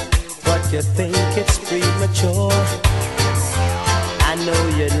do it, but you think it's premature. I know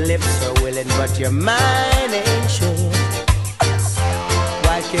your lips are willing, but your mind ain't sure.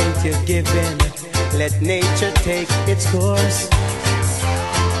 Why can't you give in? Let nature take its course.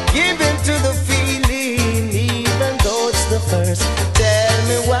 Give in to the feeling, even though it's the first. Tell me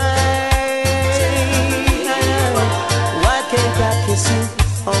me why can't I kiss you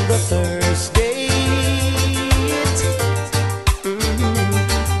on the first date?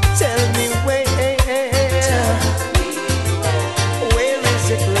 Tell me where is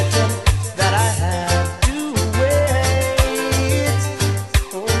it written that I have to wait?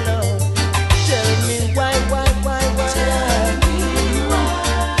 Oh Lord, tell me why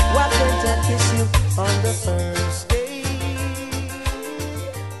can't I kiss you on the first date?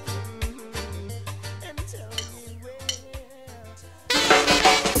 And tell me where.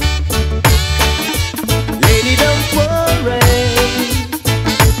 Lady, don't worry,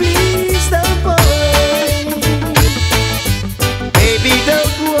 please don't worry. Baby,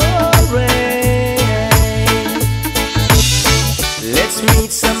 don't worry. Let's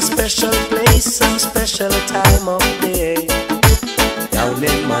meet some special place, some special time of day. Down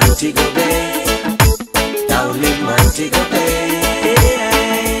in Montego Bay, down in Montego Bay.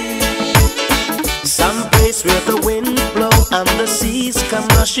 Some place where the wind blow and the seas come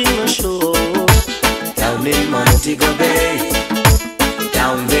rushing ashore. Down in Montego Bay,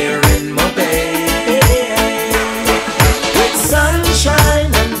 down there in my bay. With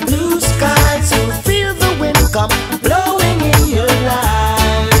sunshine and blue skies, you'll feel the wind come blowing in your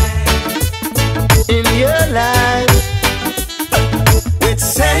life. In your life. With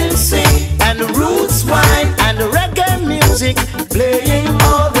sensei and roots wine and reggae music playing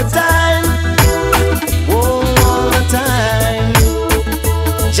all the time. Oh, all the time.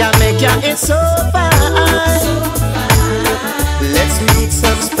 Jamaica is so fine. Let's meet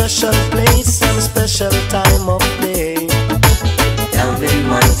some special place, some special time of day. Down in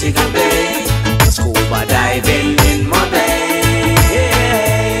Montego Bay, scuba diving in my bay.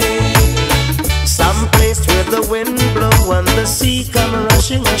 Some place where the wind blow and the sea come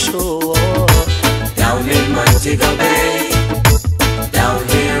rushing ashore. Down in Montego Bay, down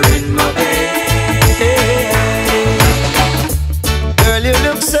here in my bay. Girl, you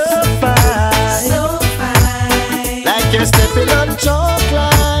look so fine, so fine. Like you're stepping on chalk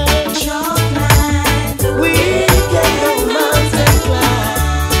line. We can go mountain climb.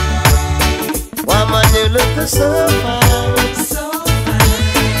 Woman, you look so fine, so fine.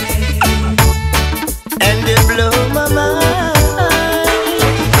 And you blow my mind.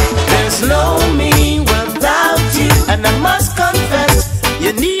 There's no me without you, and I must confess,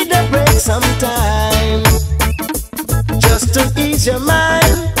 you need a break sometime, just to ease your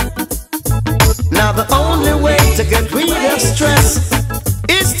mind. Now the only way to get rid of stress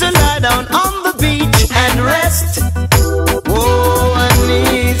is to lie down on the beach and rest. Oh, I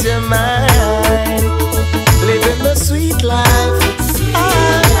need your mind, living the sweet life.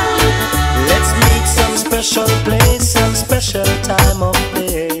 Let's meet some special place, some special time of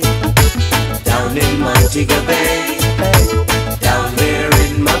day. Down in Montego Bay, down there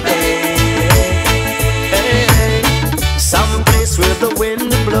in my bay. Some place where the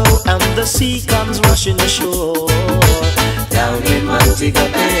wind blow and the sea comes rushing ashore. Down in Montego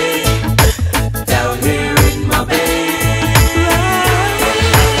Bay, down there in my bay.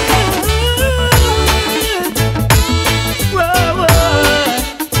 Whoa, whoa.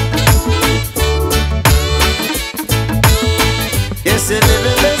 Yes, you live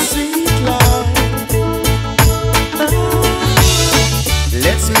in the sweet life.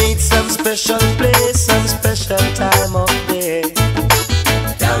 Let's meet some special place, some special time of day.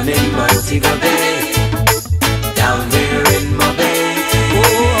 Down in Montego Bay, down there in my bay.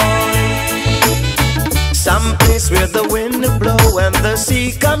 Some place where the wind blow and the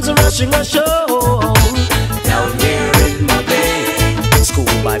sea comes rushing ashore. Down there in my bay,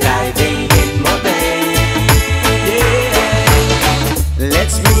 scuba diving in my bay. Yeah.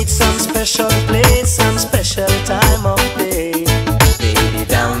 Let's meet some special place, some special time of day. Baby,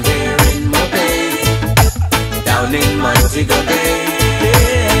 down there in my bay, down in Montego Bay.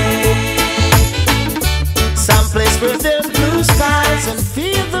 Yeah. Some place where there's blue skies and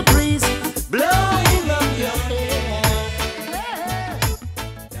feel the breeze blowing up your hair. Yeah.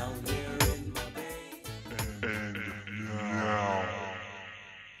 Down there in my bay.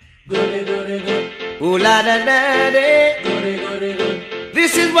 Goody, goody, good. Ooh la da da da. Goody, goody, good.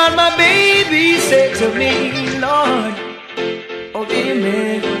 This is what my baby said to me, Lord. Oh, give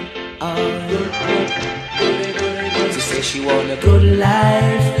me. She said she want a good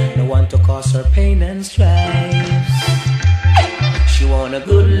life, no one to cause her pain and strife. She want a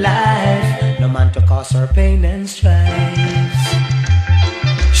good life, no man to cause her pain and strife.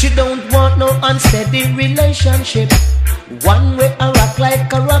 She don't want no unsteady relationship, one way I rock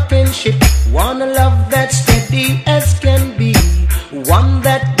like a rocking ship. Want a love that's steady as can be, one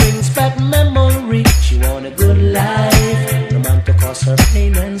that brings back memory. She want a good life, no man to cause her pain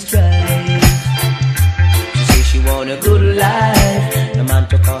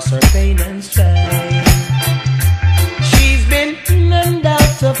cause her pain and strife. She's been in and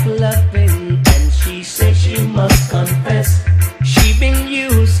out of loving, and she says she must confess she been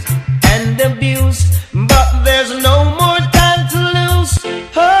used and abused, but there's no more time to lose.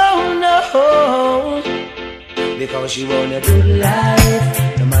 Oh no, because she want a good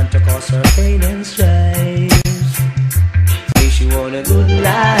life, the man to cause her pain and strife. Say she want a good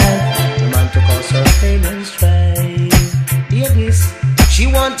life, the man to cause her pain and strife. Hear this, she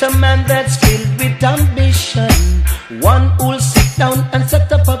want a man that's filled with ambition, one who'll sit down and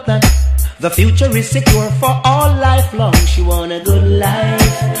set up a plan. The future is secure for all life long. She want a good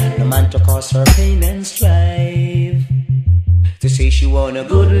life, the man to cause her pain and strife. To say she want a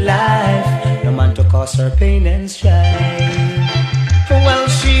good life, the man to cause her pain and strife. Well,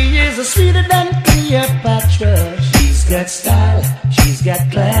 she is a sweeter than Cleopatra. She's got style, she's got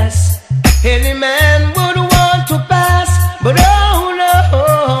class. Any man would want to pass, but oh no.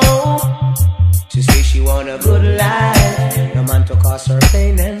 She say she want a good life, the man to cause her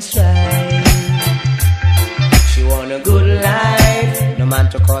pain and strife. She want a good life, the man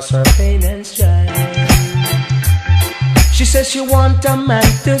to cause her pain and strife. She says she want a man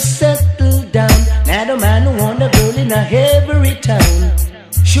to settle down, not a man who want a girl in a every town.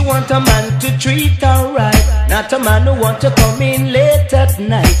 She want a man to treat her right, not a man who want to come in late at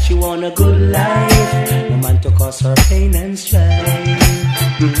night. She want a good life, the man to cause her pain and strife.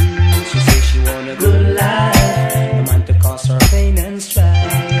 She says she want a good life, the man to cause her pain and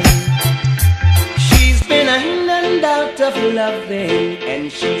strife. She's been in and out of loving,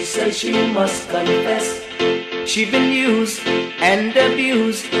 and she says she must confess she been used and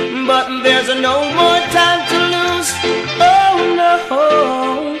abused, but there's no more time to lose. Oh no,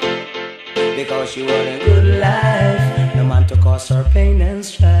 because she want a good life, the man to cause her pain and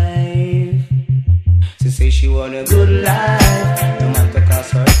strife. She say she want a good life, the man to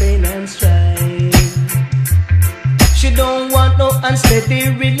cause her pain and strife. She don't want no unsteady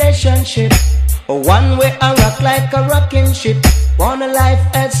relationship, or one way I rock like a rocking ship. Want a life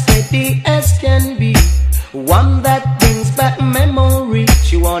as steady as can be, one that brings back memory.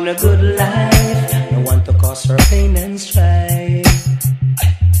 She want a good life, no one to cause her pain and strife.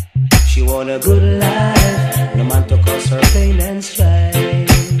 She want a good life, no man to cause her pain and strife.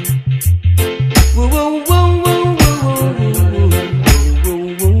 Woo woo woo woo woo woo woo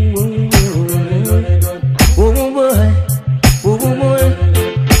woo woo woo boy, woo woo boy,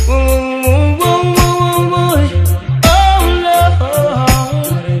 woo woo woo woo woo. Oh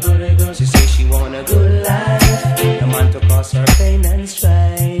no, she say she want a good life, the man to cause her pain and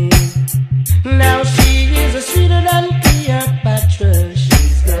strife. Now she is a sweeter than Cleopatra.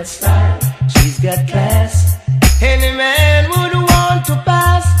 She's got style, she's got class. Any man would want to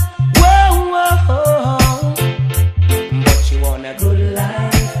pass. Whoa, whoa, but she want a good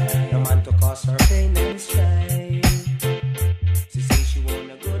life, the man to cause her pain and strife. She say she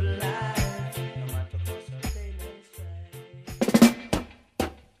want a good life, the man to cause her pain and strife.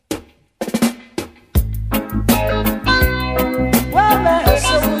 Well, my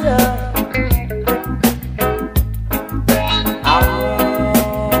soldier.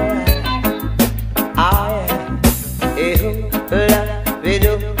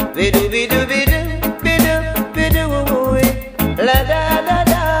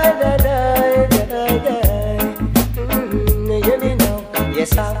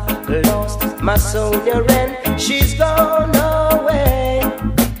 Yes, I've lost my soldier and she's gone away.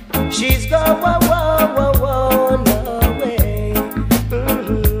 She's gone away.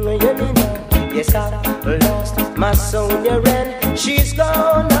 Yes, I've lost my soldier and she's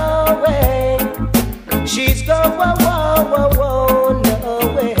gone away. She's gone away.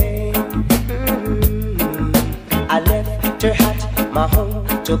 I left her at my home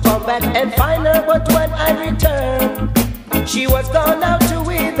to come back and find her, but when I returned, she was gone out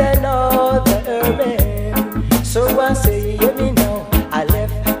with another man. So I say, hear me now, I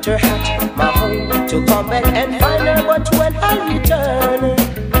left her at my home to come back and find her, but when I returned,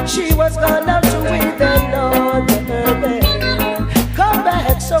 she was gone out with another man. Come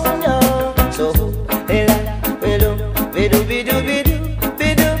back, Sonia. So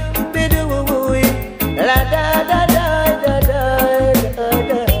la da da da da da da.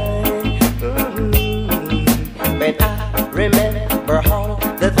 When I remember all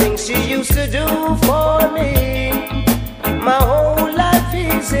the things she used to do for me, my whole life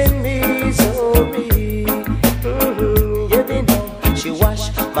is in misery. You know, she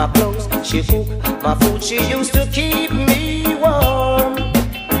washed my clothes, she cooked my food, she used to keep me warm.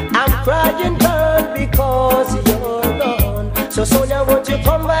 I'm crying, girl, because you're gone. So Sonia, won't you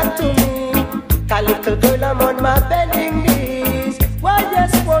come back to me? A little girl, I'm on my bending knees. Why,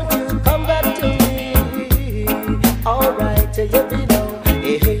 yes,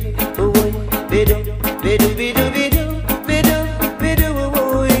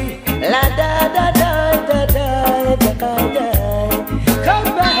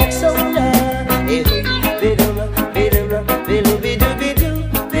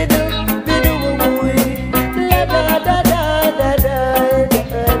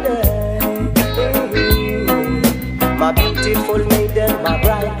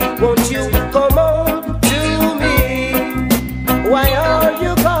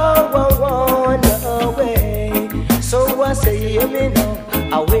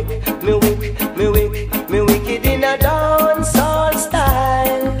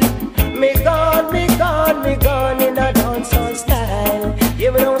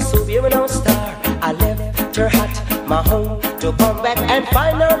 to come back and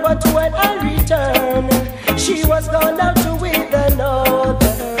find her, but when I returned, she was gone out to with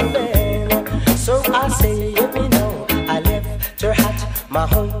another man. So I say, let me know, I left her at my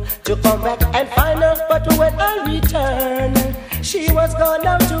home to come back and find her, but when I returned, she was gone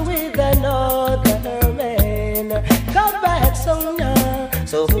out to with another man. Come back so now,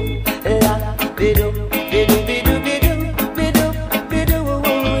 so la bidu bidu bidu bidu bidu bidu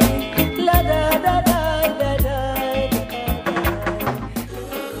la da da da da da.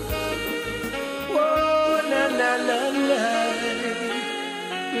 Oh na na na na,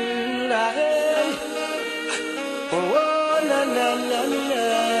 la hey. Oh na na na na.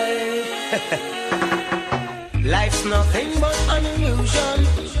 Life's nothing but an illusion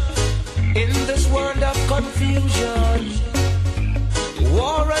in this world of confusion.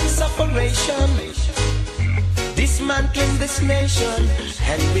 War and separation, dismantling this nation,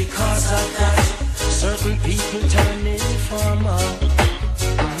 and because of that, certain people turn informer.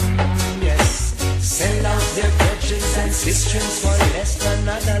 Yes, sell out their brothers and sisters for less than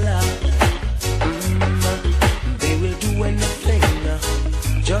a dollar. They will do anything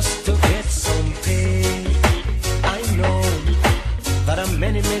just to get some pay. I know that a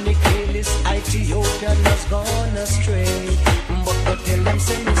many careless Ethiopian has gone astray. But tell them,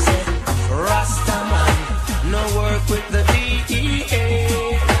 say, Rasta man, no work with the DEA.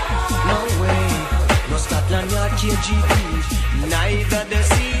 No way, no Scotland Yard KGB, neither the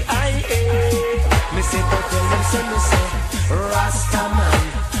CIA. Me say, but tell them, say, Rasta man,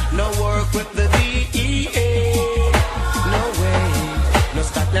 no work with the DEA. No way, no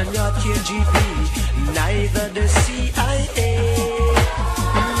Scotland Yard KGB, neither the CIA.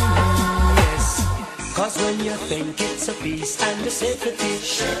 Cause when you think it's a peace and a safety,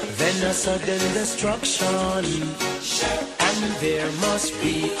 then a sudden destruction, and there must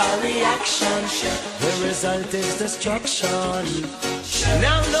be a reaction. The result is destruction.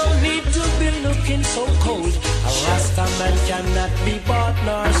 Now no need to be looking so cold. A Rasta man cannot be bought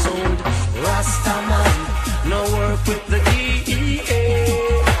nor sold. Rasta man, no work with the DEA.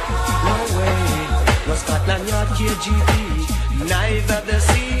 No way, no Scotland Yard KGB, neither the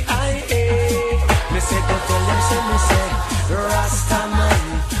CIA. Me say, but tell them, say, me say, Rasta man,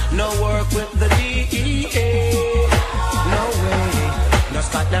 no work with the DEA. No way, no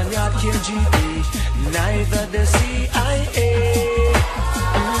Scotland Yard KGB, neither the CIA.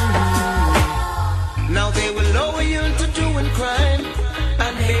 Now they will lower you into doing crime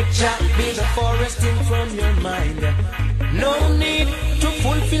and make Jack be the forest thing from your mind. No need to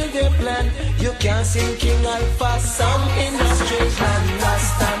fulfill their plan. You can't sing King Alpha song in a straight line.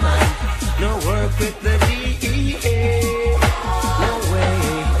 Rasta man, no work with the DEA. No way,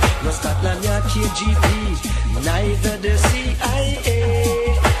 no Scotland Yard KGB, neither the CIA.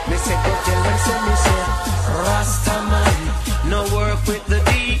 Me say, go tell them, say, me say, Rasta man, no work with the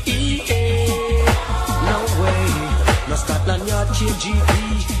DEA. No way, no Scotland Yard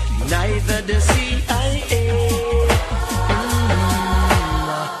KGB, neither the CIA.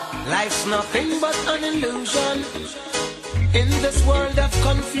 Life's nothing but an illusion in this world of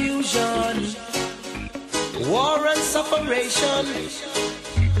confusion. War and separation,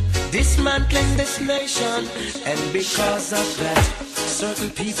 dismantling this nation, and because of that, certain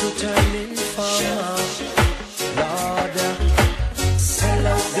people turn informer. Lord, sell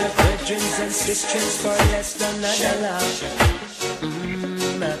out their brethren and sisters for less than a dollar.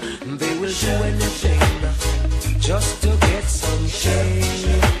 They will do anything just to get some change.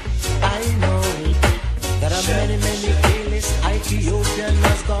 I know that a many careless Ethiopian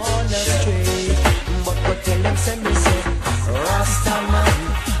has gone astray. But tell them, send me, say, Rasta man,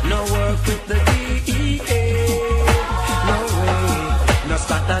 no work with the DEA. No way, no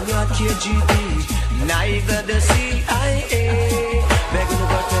Scotland Yard KGB, neither the CIA. Begging to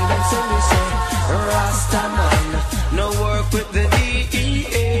go tell them, send me, say, Rasta man, no work with the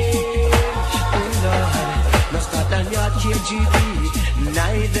DEA. No Scotland Yard KGB,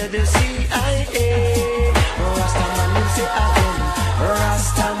 neither the CIA. Rasta man, you say again,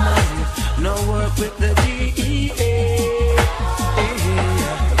 Rasta man, no work with the DEA.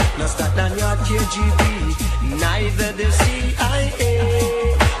 No Scotland Yard KGB, neither the CIA.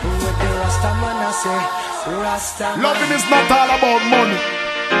 With the Rasta man, I say, Rasta man. Loving is not all about money.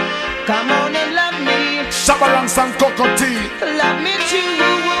 Come on and love me. Shabarangs and cocoa tea. Love me too.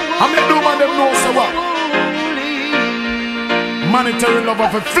 I'm the doom and them know say what? Monetary love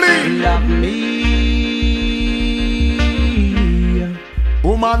of a flea. Love me.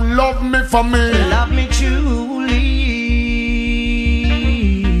 Woman, love me for me. Love me truly.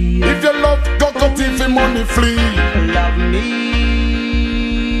 If you love cocoa tea for money flee. Love me.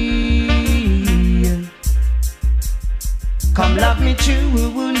 Come love me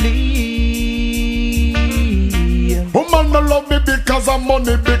truly. Woman no love me because of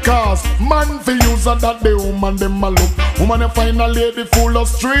money, because man fi use her that the woman dem a look. Woman find a lady full of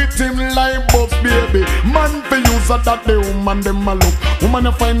street him like bucks, baby. Man fi use her that the woman dem a look.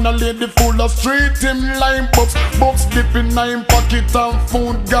 Woman find a lady full of street him like bucks. Bucks dip in him pocket and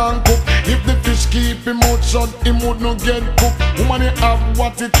food gone cook. If the fish keep him out shut, him would not get cooked. Woman have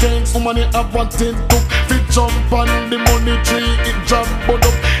what it takes, woman have what it took. Fit jump on the money tree, it drop but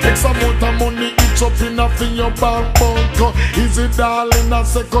up. X amount of money, it up enough in your bank. Easy darling, I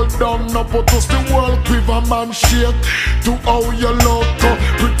circle down, no put us the world quiver man shake. To how you look,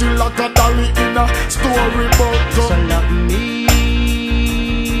 pretty like a dolly in a storybook. So love me.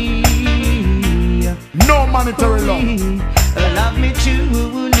 No monetary love. Love me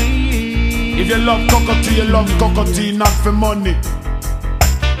truly. If you love cockatoo, you love cockatoo, not for money.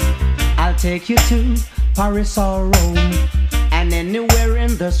 I'll take you to Paris or Rome, and anywhere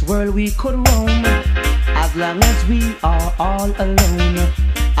in this world we could roam. As long as we are all alone,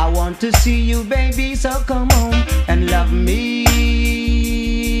 I want to see you, baby, so come home and love me.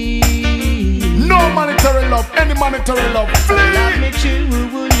 No monetary love, any monetary love, flee. Love me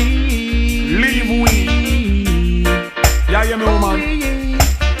truly. Leave we. Yeah, you know, man.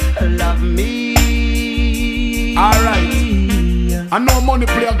 Love me. Alright. I know money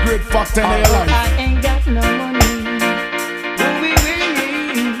play a great factor in your life. I ain't got no money.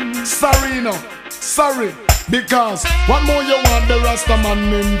 Sorry, no. Sorry, because what more you want the Rasta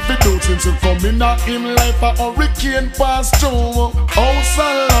man him fi do since you come in a him life a hurricane pass through. House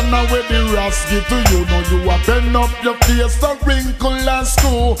and land where the Ras give to you. Now you a bend up your face and wrinkle and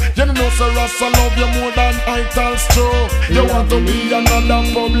screw. You know say Rasta love you more than idols true. You want to be another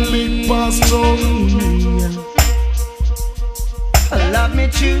public pass through. Love me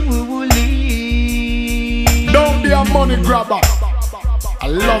truly. Don't be a money grabber. I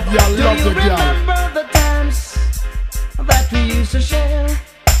love you, girl. Remember the times that we used to share?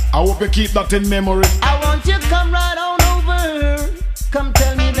 I hope you keep that in memory. I want you to come right on over. Come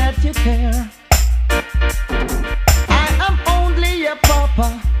tell me that you care. I am only a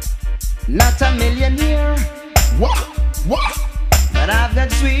pauper, not a millionaire. What? But I've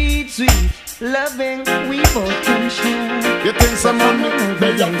got sweet, sweet loving we both can share. You think some money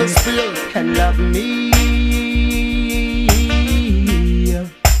they have to steal? And love me.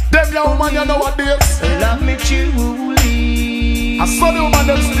 Them young man you nowadays. Love me truly. I saw the woman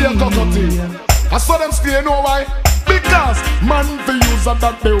them stay cockatoo. I saw them stay, you know why? Because man for use of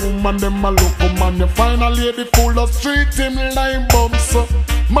that the woman them a look. Man you find a lady full of street him like bumps.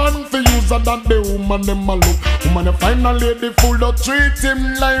 Man for use of that the woman them a look. Woman you find a lady full of street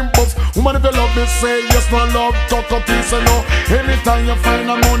him like bumps. Woman if you love me say yes, no love cockatoo say no. Anytime you find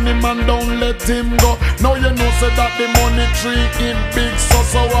a money man don't let him go. Now you know say that the money tree in big so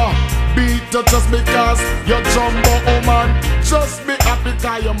beat you just because you're jumbo woman. Just be happy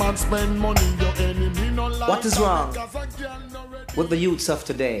cause your man spend money. Your enemy no like. What is wrong with the youths of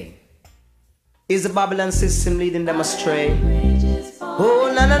today? Is the Babylon system leading them astray?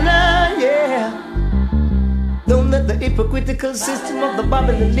 Oh na na na, yeah. Don't let the hypocritical system of the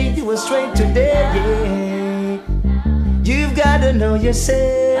Babylon lead you astray today, yeah. You've gotta know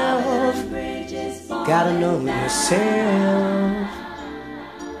yourself. Gotta know yourself.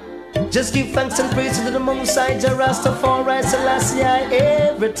 Just give thanks and praise to the Most High, Jah Rastafari Selassie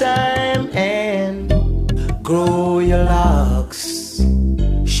every time, and grow your locks.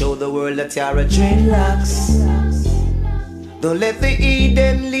 Show the world that you're a dreadlocks. Don't let the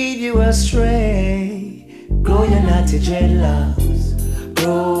Eden lead you astray. Grow your naughty dreadlocks.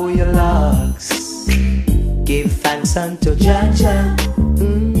 Grow your locks. Give thanks unto Jah Jah.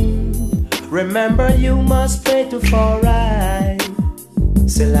 Remember you must pray to for right.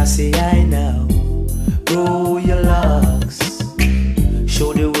 Selassie I now. Grow your locks.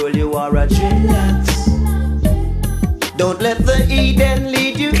 Show the world you are a dreadlocks. Don't let the Eden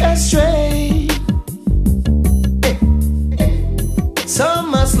lead you astray.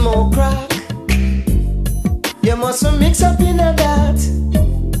 Some must smoke crack. You mustn't mix up in a that.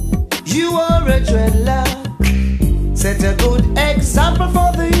 You are a dreadlock. Set a good example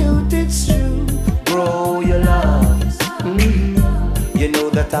for the youth, it's true. Grow your locks. You know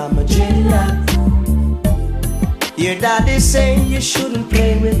that I'm a dreadlock. Your daddy saying you shouldn't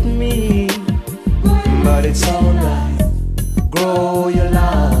play with me, but it's alright. Grow your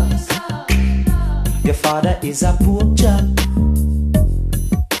locks. Your father is a pork chop.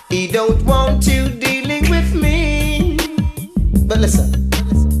 He don't want you dealing with me. But listen,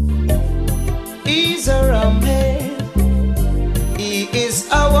 he's a rumhead. He is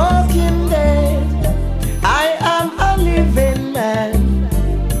a walking dead. I am a living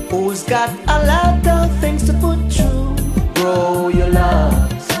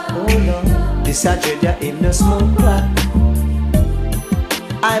Saturday in the smoke crack.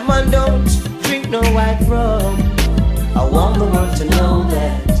 I man don't drink no white rum. I want the world to know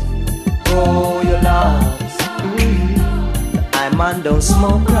that. Oh, your loves. I man don't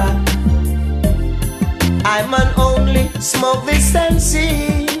smoke crack. I man only smoke this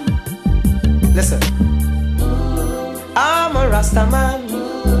sensi. Listen, I'm a Rasta man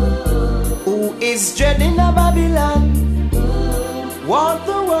who is dreading a Babylon. Want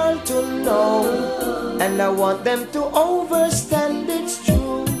the world to know, and I want them to overstand it's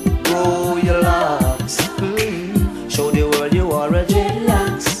true. Grow your locks, show the world you are a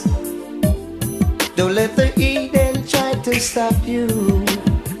dreadlocks. Don't let the Eden try to stop you.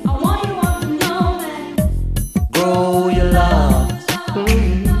 I want you all to know that. Grow your locks,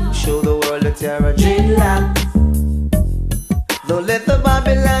 show the world that you're a dreadlock. Don't let the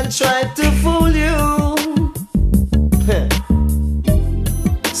Babylon try to fool you.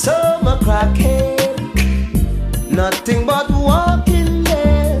 Some a crackhead, nothing but walking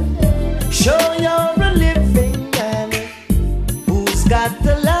dead. Show you're a living man who's got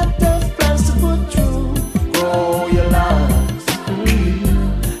a lot of plans to put through. Grow your locks,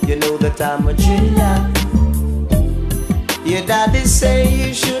 you know that I'm a dreadlock. Your daddy say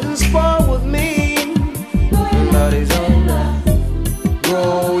you shouldn't spar with me, but it's alright.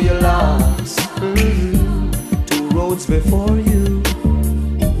 Grow your locks, 2 roads before you.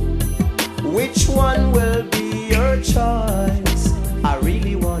 Which one will be your choice? I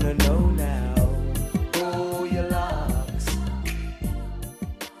really wanna know now. Grow your locks,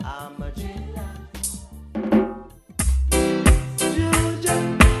 I'm a dreadlock.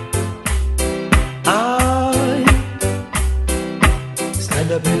 I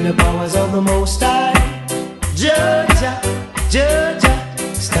stand up in the powers of the Most High. Georgia, Georgia,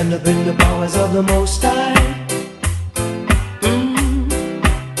 stand up in the powers of the Most High.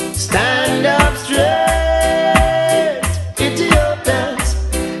 Stand up straight, Ethiopians,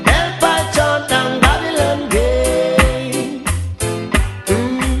 help I chant down Babylon gate.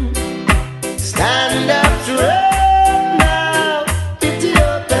 Stand up straight now,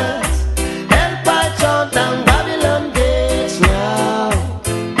 Ethiopians, help I chant down Babylon gates now.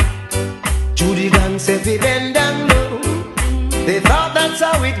 Judy gang said we bend down low, they thought that's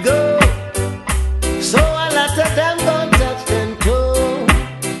how it go. So a lot of them don't touch them toe.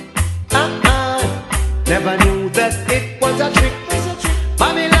 Never knew that it was a trick.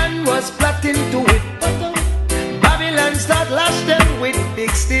 Babylon was plotting to it. Babylon start lash them with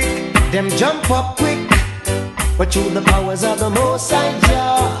big stick. Them jump up quick, but through the powers of the Most High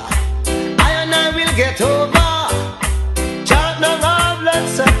Jah, I and I will get over. Chant no more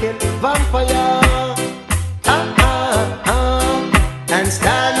blood-sucking vampire. And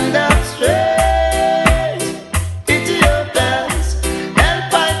stand up straight, Ethiopians,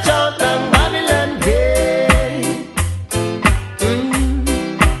 help I chant down Babylon gate.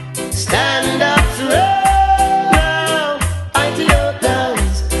 Stand up straight now,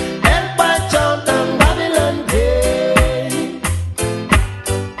 Ethiopians, help I chant down Babylon gate.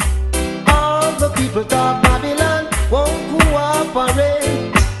 All the people talk Babylon won't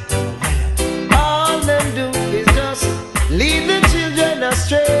cooperate. All them do is just lead the children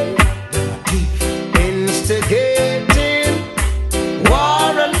astray, instigating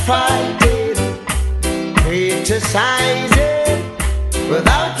war and fighting, criticizing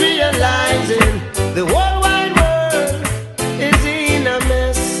without realizing the whole wide world is in a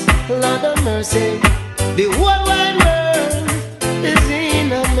mess. Lord of mercy, the whole wide world is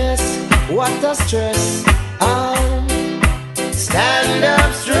in a mess. What a stress! Stand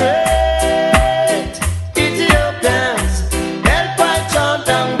up straight, Ethiopians, help I chant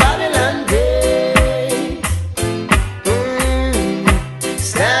down Babylon gate.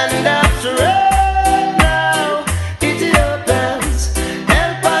 Stand up straight now, Ethiopians,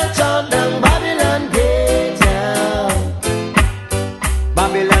 help I chant down Babylon gate now.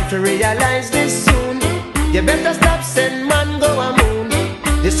 Babylon to realize this soon. You better stop send man go a moon.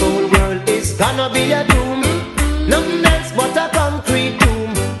 This whole world is gonna be a doom. Nothing else but a concrete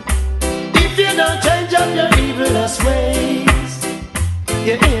tomb. If you don't change up your evilest ways,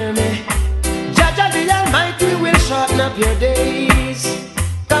 you hear me? Jah the Almighty will shorten up your days.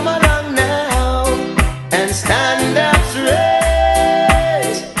 Come along now and stand up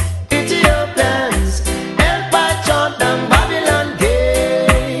straight, Ethiopians, help I chant down Babylon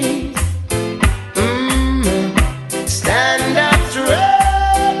gate. Stand up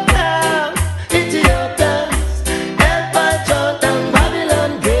straight now, Ethiopians.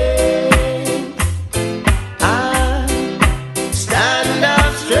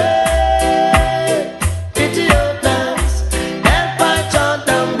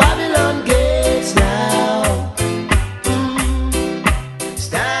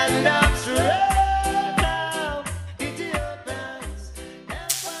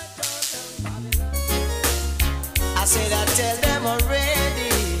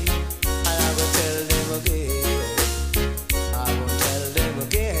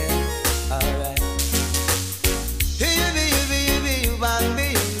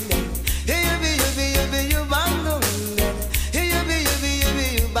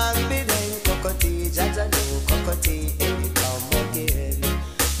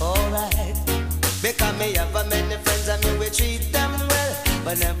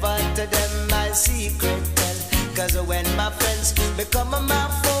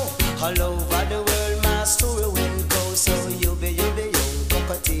 All over the world my story will go. So you be young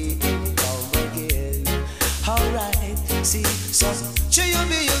cockatoo in come again. Alright, see, so you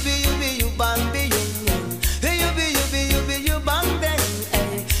be you bang be young. Hey, you be you bang then.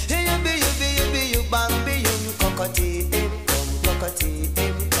 Hey, you be you bang be young cockatoo in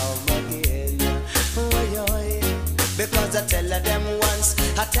come again. Because I tell them once,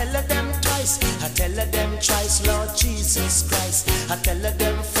 I tell them twice, I tell them thrice, Lord Jesus Christ. I tell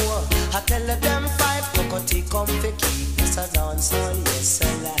them four, I tell them five, cockatoo come for keep us a dance on, yes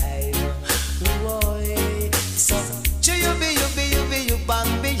alive. Boy, so you be you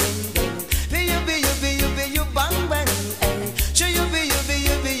bang be young, you be you bang bang, you be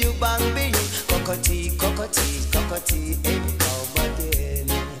you bang be young, cockatoo come again.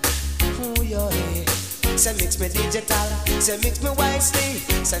 Ooh, yeah. Say mix me digital, say mix me wisely,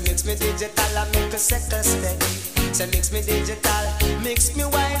 say mix me digital and make a second steady. Say mix me digital, mix me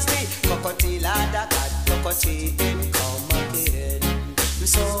wisely, cockatoo lad a god, cockatoo him come again.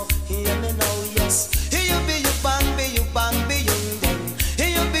 So hear me now, yes. Here you be you bang be young then. Here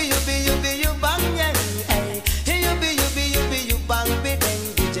you be you bang then. Here you be you bang be then.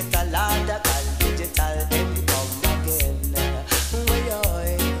 Digital lad a god, digital him come again.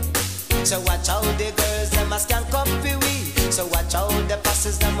 So watch out the girls, them a skank up for we. So watch out the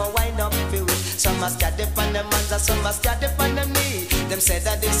passes, them a wind up for we. Some a scat dip on them hands and some a scat dip on them knee. Them say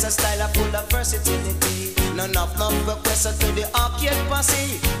that this a style full of versatility. None of requests to the arcade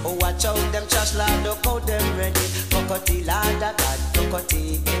posse. Oh watch out them trash lad, look how them ready. Cockatoo lad a god, cockatoo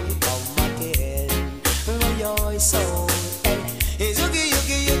him come again. Oh yo, so hey, it's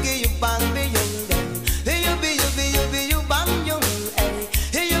yugi you bang be young then. Hey you be you bang young.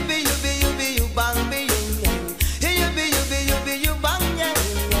 Bang be young, hey you be you bang yang,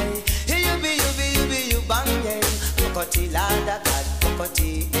 hey you be you bang yang. Cockatoo lad a god,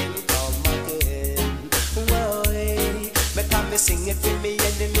 cockatoo him come again. Whoa, because me sing it for me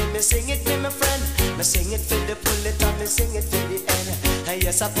enemy, me sing it for my friend, me sing it for the bullet and me sing it for the end. And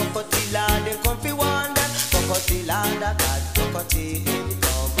yes, a cockatoo lad him come fi one that, cockatoo lad a god, cockatoo him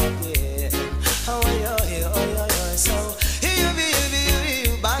come again. Oh yo, so hey you be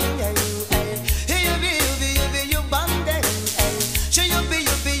you bang yang.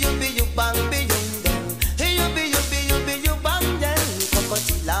 You bang be young then. Hey you be you bang then.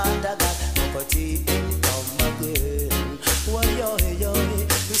 Cockatoo lad a god, cockatoo him come again. Why yo.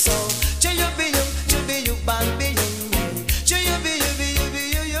 So you be you bang be young then. You be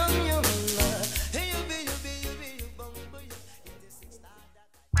you young. Hey you be you bang be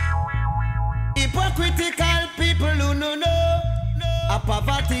young. Hypocritical people who no know. A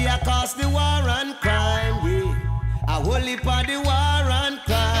poverty a cause the war and crime, yeah. A whole heap of the war and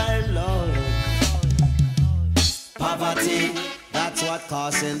crime, Lord. Poverty, that's what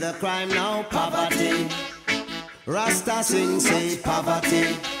causing the crime now. Poverty. Rasta sing say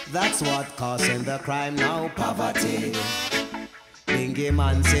poverty, that's what causing the crime now. Poverty. Bingy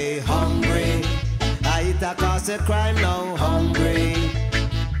man say hungry, I it a cause the crime now. Hungry.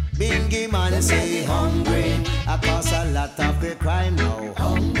 Bingy man say hungry, I cause a lot of the crime now.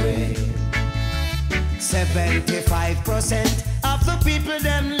 Hungry. 75% of the people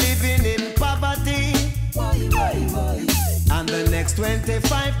them living in poverty. And the next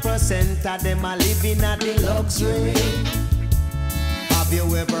 25% of them are living at the luxury. Have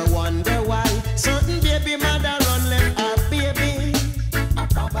you ever wondered why certain baby mother run left her baby? A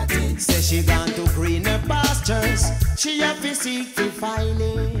poverty. Say she gone to greener pastures, she have to seek to find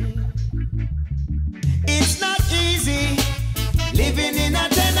it. It's not easy living in a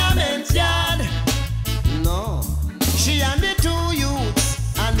tenement yard. No, she and the two youths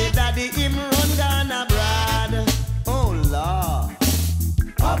and the daddy him run down abroad. Oh Lord,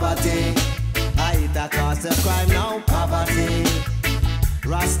 poverty, I it a cause the crime now. Poverty,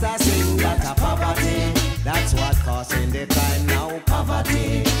 Rasta sing that a poverty, that's what causing the crime now.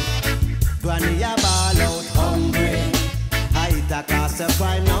 Poverty, Granny a ball out hungry, I it a cause the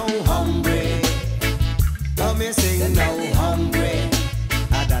crime now. Hungry, let me sing now. Hungry.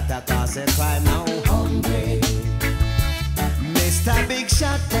 That a cause a crime now. Hungry. Mr. Big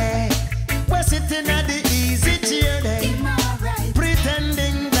Shot there, we're sitting at the easy chair there,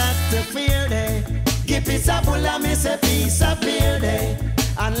 pretending that to fear there. Give it a bull and miss a piece of beer there,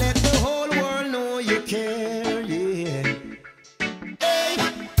 and let the whole world know you care, yeah. Hey,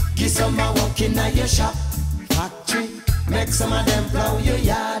 give some a walk in your shop, factory, make some of them plow your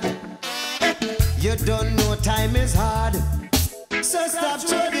yard. You don't know time is hard, so stop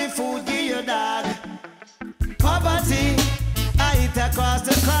throw the food, give your dog. Poverty, I it across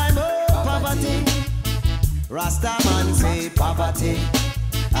the crime, oh poverty. Rasta man say poverty,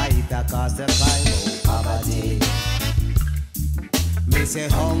 I it the crime, oh poverty. Me say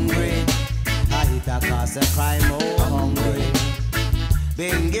hungry, it a cause the crime, oh hungry.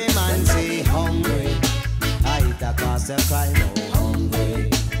 Bingy man say hungry, it a cause the crime, oh hungry.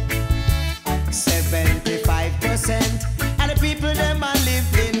 75% of the people them a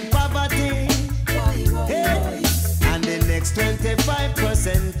live in poverty. Hey. And the next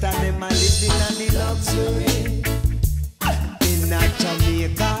 25% of them a live in the luxury. In a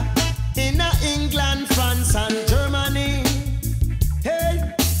Jamaica, in a England, France and Germany.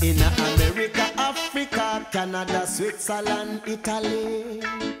 Hey, in a America, Africa, Canada, Switzerland, Italy.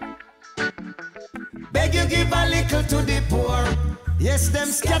 Beg you give a little to the poor. Yes, them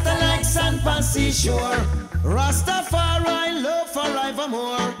scatter like sand on seashore. Rastafari love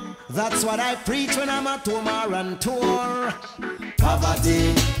forevermore. That's what I preach when I'm at home or on tour.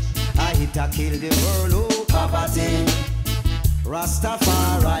 Poverty, I hit a kill the world, oh poverty.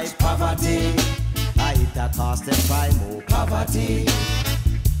 Rastafari, poverty, I hit a cause the crime, oh poverty.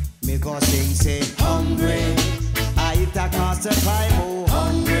 Me go sing say hungry, I hit a cause the crime, oh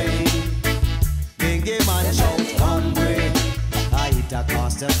hungry. Bingy man shout hungry, I hit a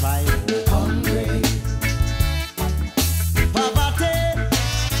cause the crime, oh hungry. Poverty,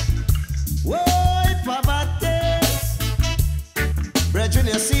 whoa, poverty. Brethren,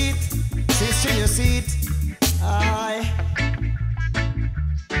 your seat, sister, in your seat. Aye.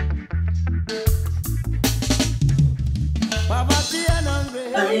 Poverty and hungry.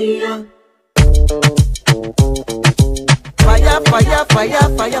 Fire, fire, fire,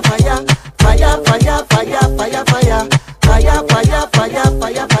 fire, fire. Fire, fire, fire, fire, fire. Fire, fire, fire,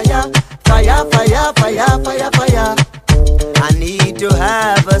 fire, fire. Fire, fire, fire, fire, fire. I need to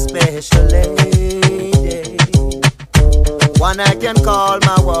have a special lady, one I can call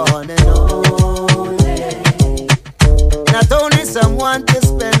my one and only. Not only someone to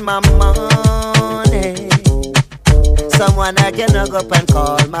spend my money, someone I can hug up and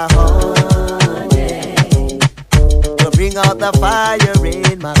call my honey, to bring out the fire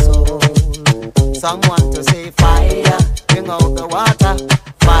in my soul. Someone to say fire, bring out the water.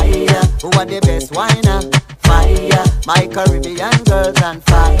 Fire, who are the best whiner? Fire, my Caribbean girls on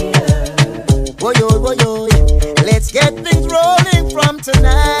fire. Boyo, boyo, let's get things rolling from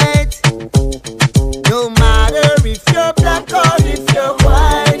tonight. No matter if you're black or if you're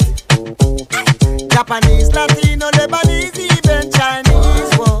white, Japanese, Latino, Lebanese, even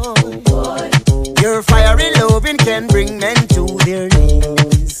Chinese, boy. Your fiery loving can bring men to their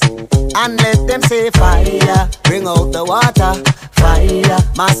knees. And let them say fire, bring out the water. Fire,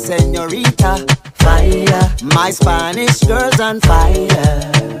 my señorita. Fire, my Spanish girls on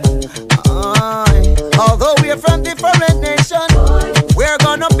fire. Although we're from different nations, we're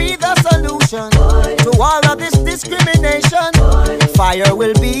gonna be the solution to all of this discrimination. Fire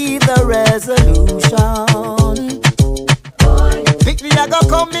will be the resolution. Victory I go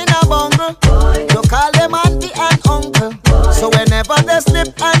come in a bungle. You call them auntie and uncle. So whenever they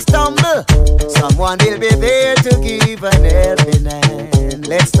slip and stumble, someone will be there to give an helping hand.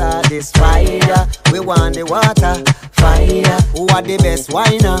 Let's start this fire. We want the water. Fire. Who are the best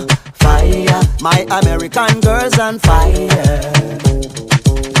whiner? Fire. My American girls on fire.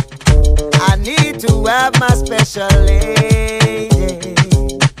 I need to have my special lady,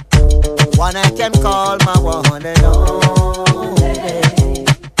 one I can call my one and only.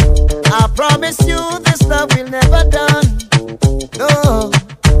 I promise you this love will never done. No.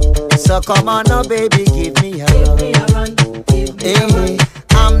 So come on now, baby, give me a run. Hey,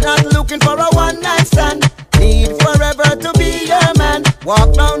 I'm not looking for a one-night stand. Need forever to be your man.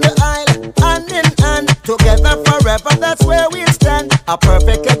 Walk down the aisle, hand in hand. Together forever, that's where we'll stand. A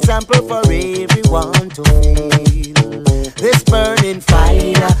perfect example for everyone to feel. This burning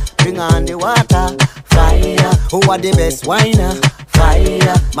fire, bring on the water. Fire, who are the best whiner?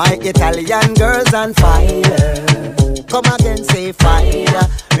 Fire, my Italian girls on fire. Come again, say fire,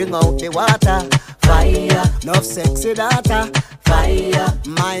 bring out the water. Fire, no sexy data. Fire,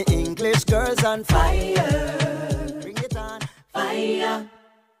 my English girls on fire. Bring it on, fire.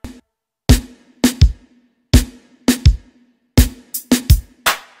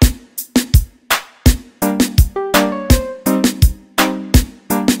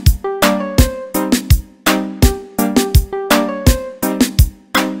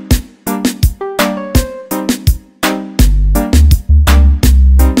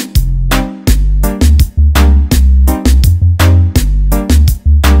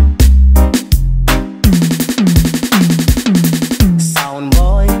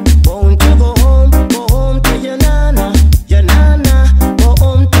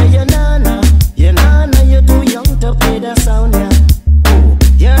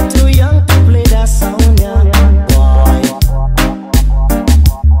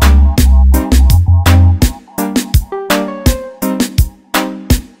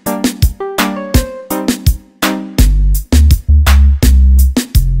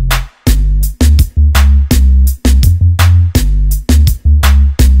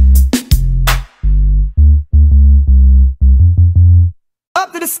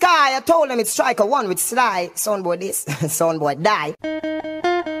 I told them it's striker one with Sly. Soundboy this, soundboy die.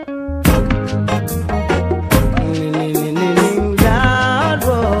 Lord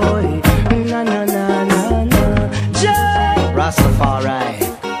boy, na na na na na. Rastafari.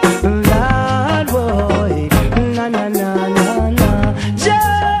 Lord boy, na na na na na.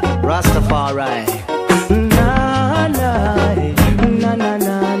 Rastafari. Na na na na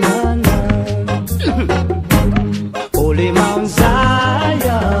na na. Holy Mount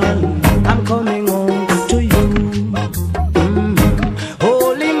Zion, I'm coming home to you.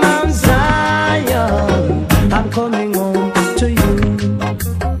 Holy Mount Zion, I'm coming home to you.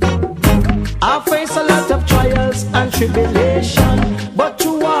 I face a lot of trials and tribulation, but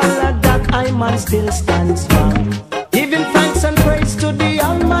through all of that I man still stand strong, giving thanks and praise to the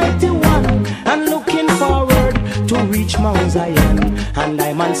Almighty One, and looking forward to reach Mount Zion. And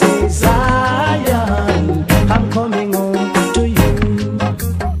I man say, Zion, I'm coming home to you.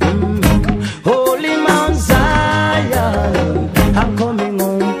 Holy Mount Zion, I'm coming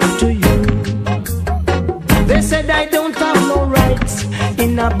home to you. They said I don't have no rights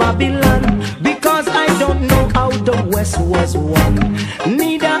in a Babylon, because I don't know how the West was won.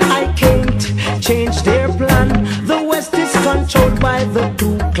 Neither I can't change their plan. The West is controlled by the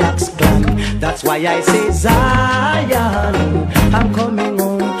Ku Klux Klan. That's why I say, Zion, I'm coming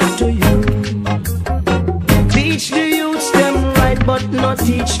home to you. Teach the youths them right, but not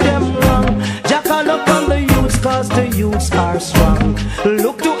teach them wrong. Jackal up on the youths, cause the youths are strong.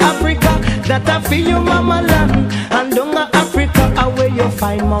 Look to Africa, that I feel your mama land. And down Africa, where you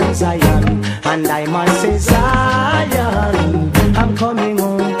find Mount Zion. And I man say, Zion, I'm coming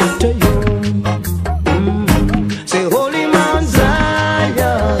home to you. Say, Holy Mount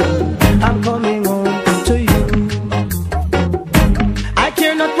Zion, I'm coming home to you. I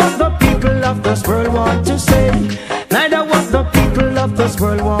care not what the people of this world want to say, neither what the people of this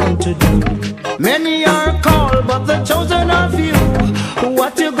world want to do. Many are called, but the chosen are few.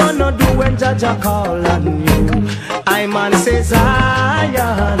 What you gonna do when Jah call on you? I man say, Zion,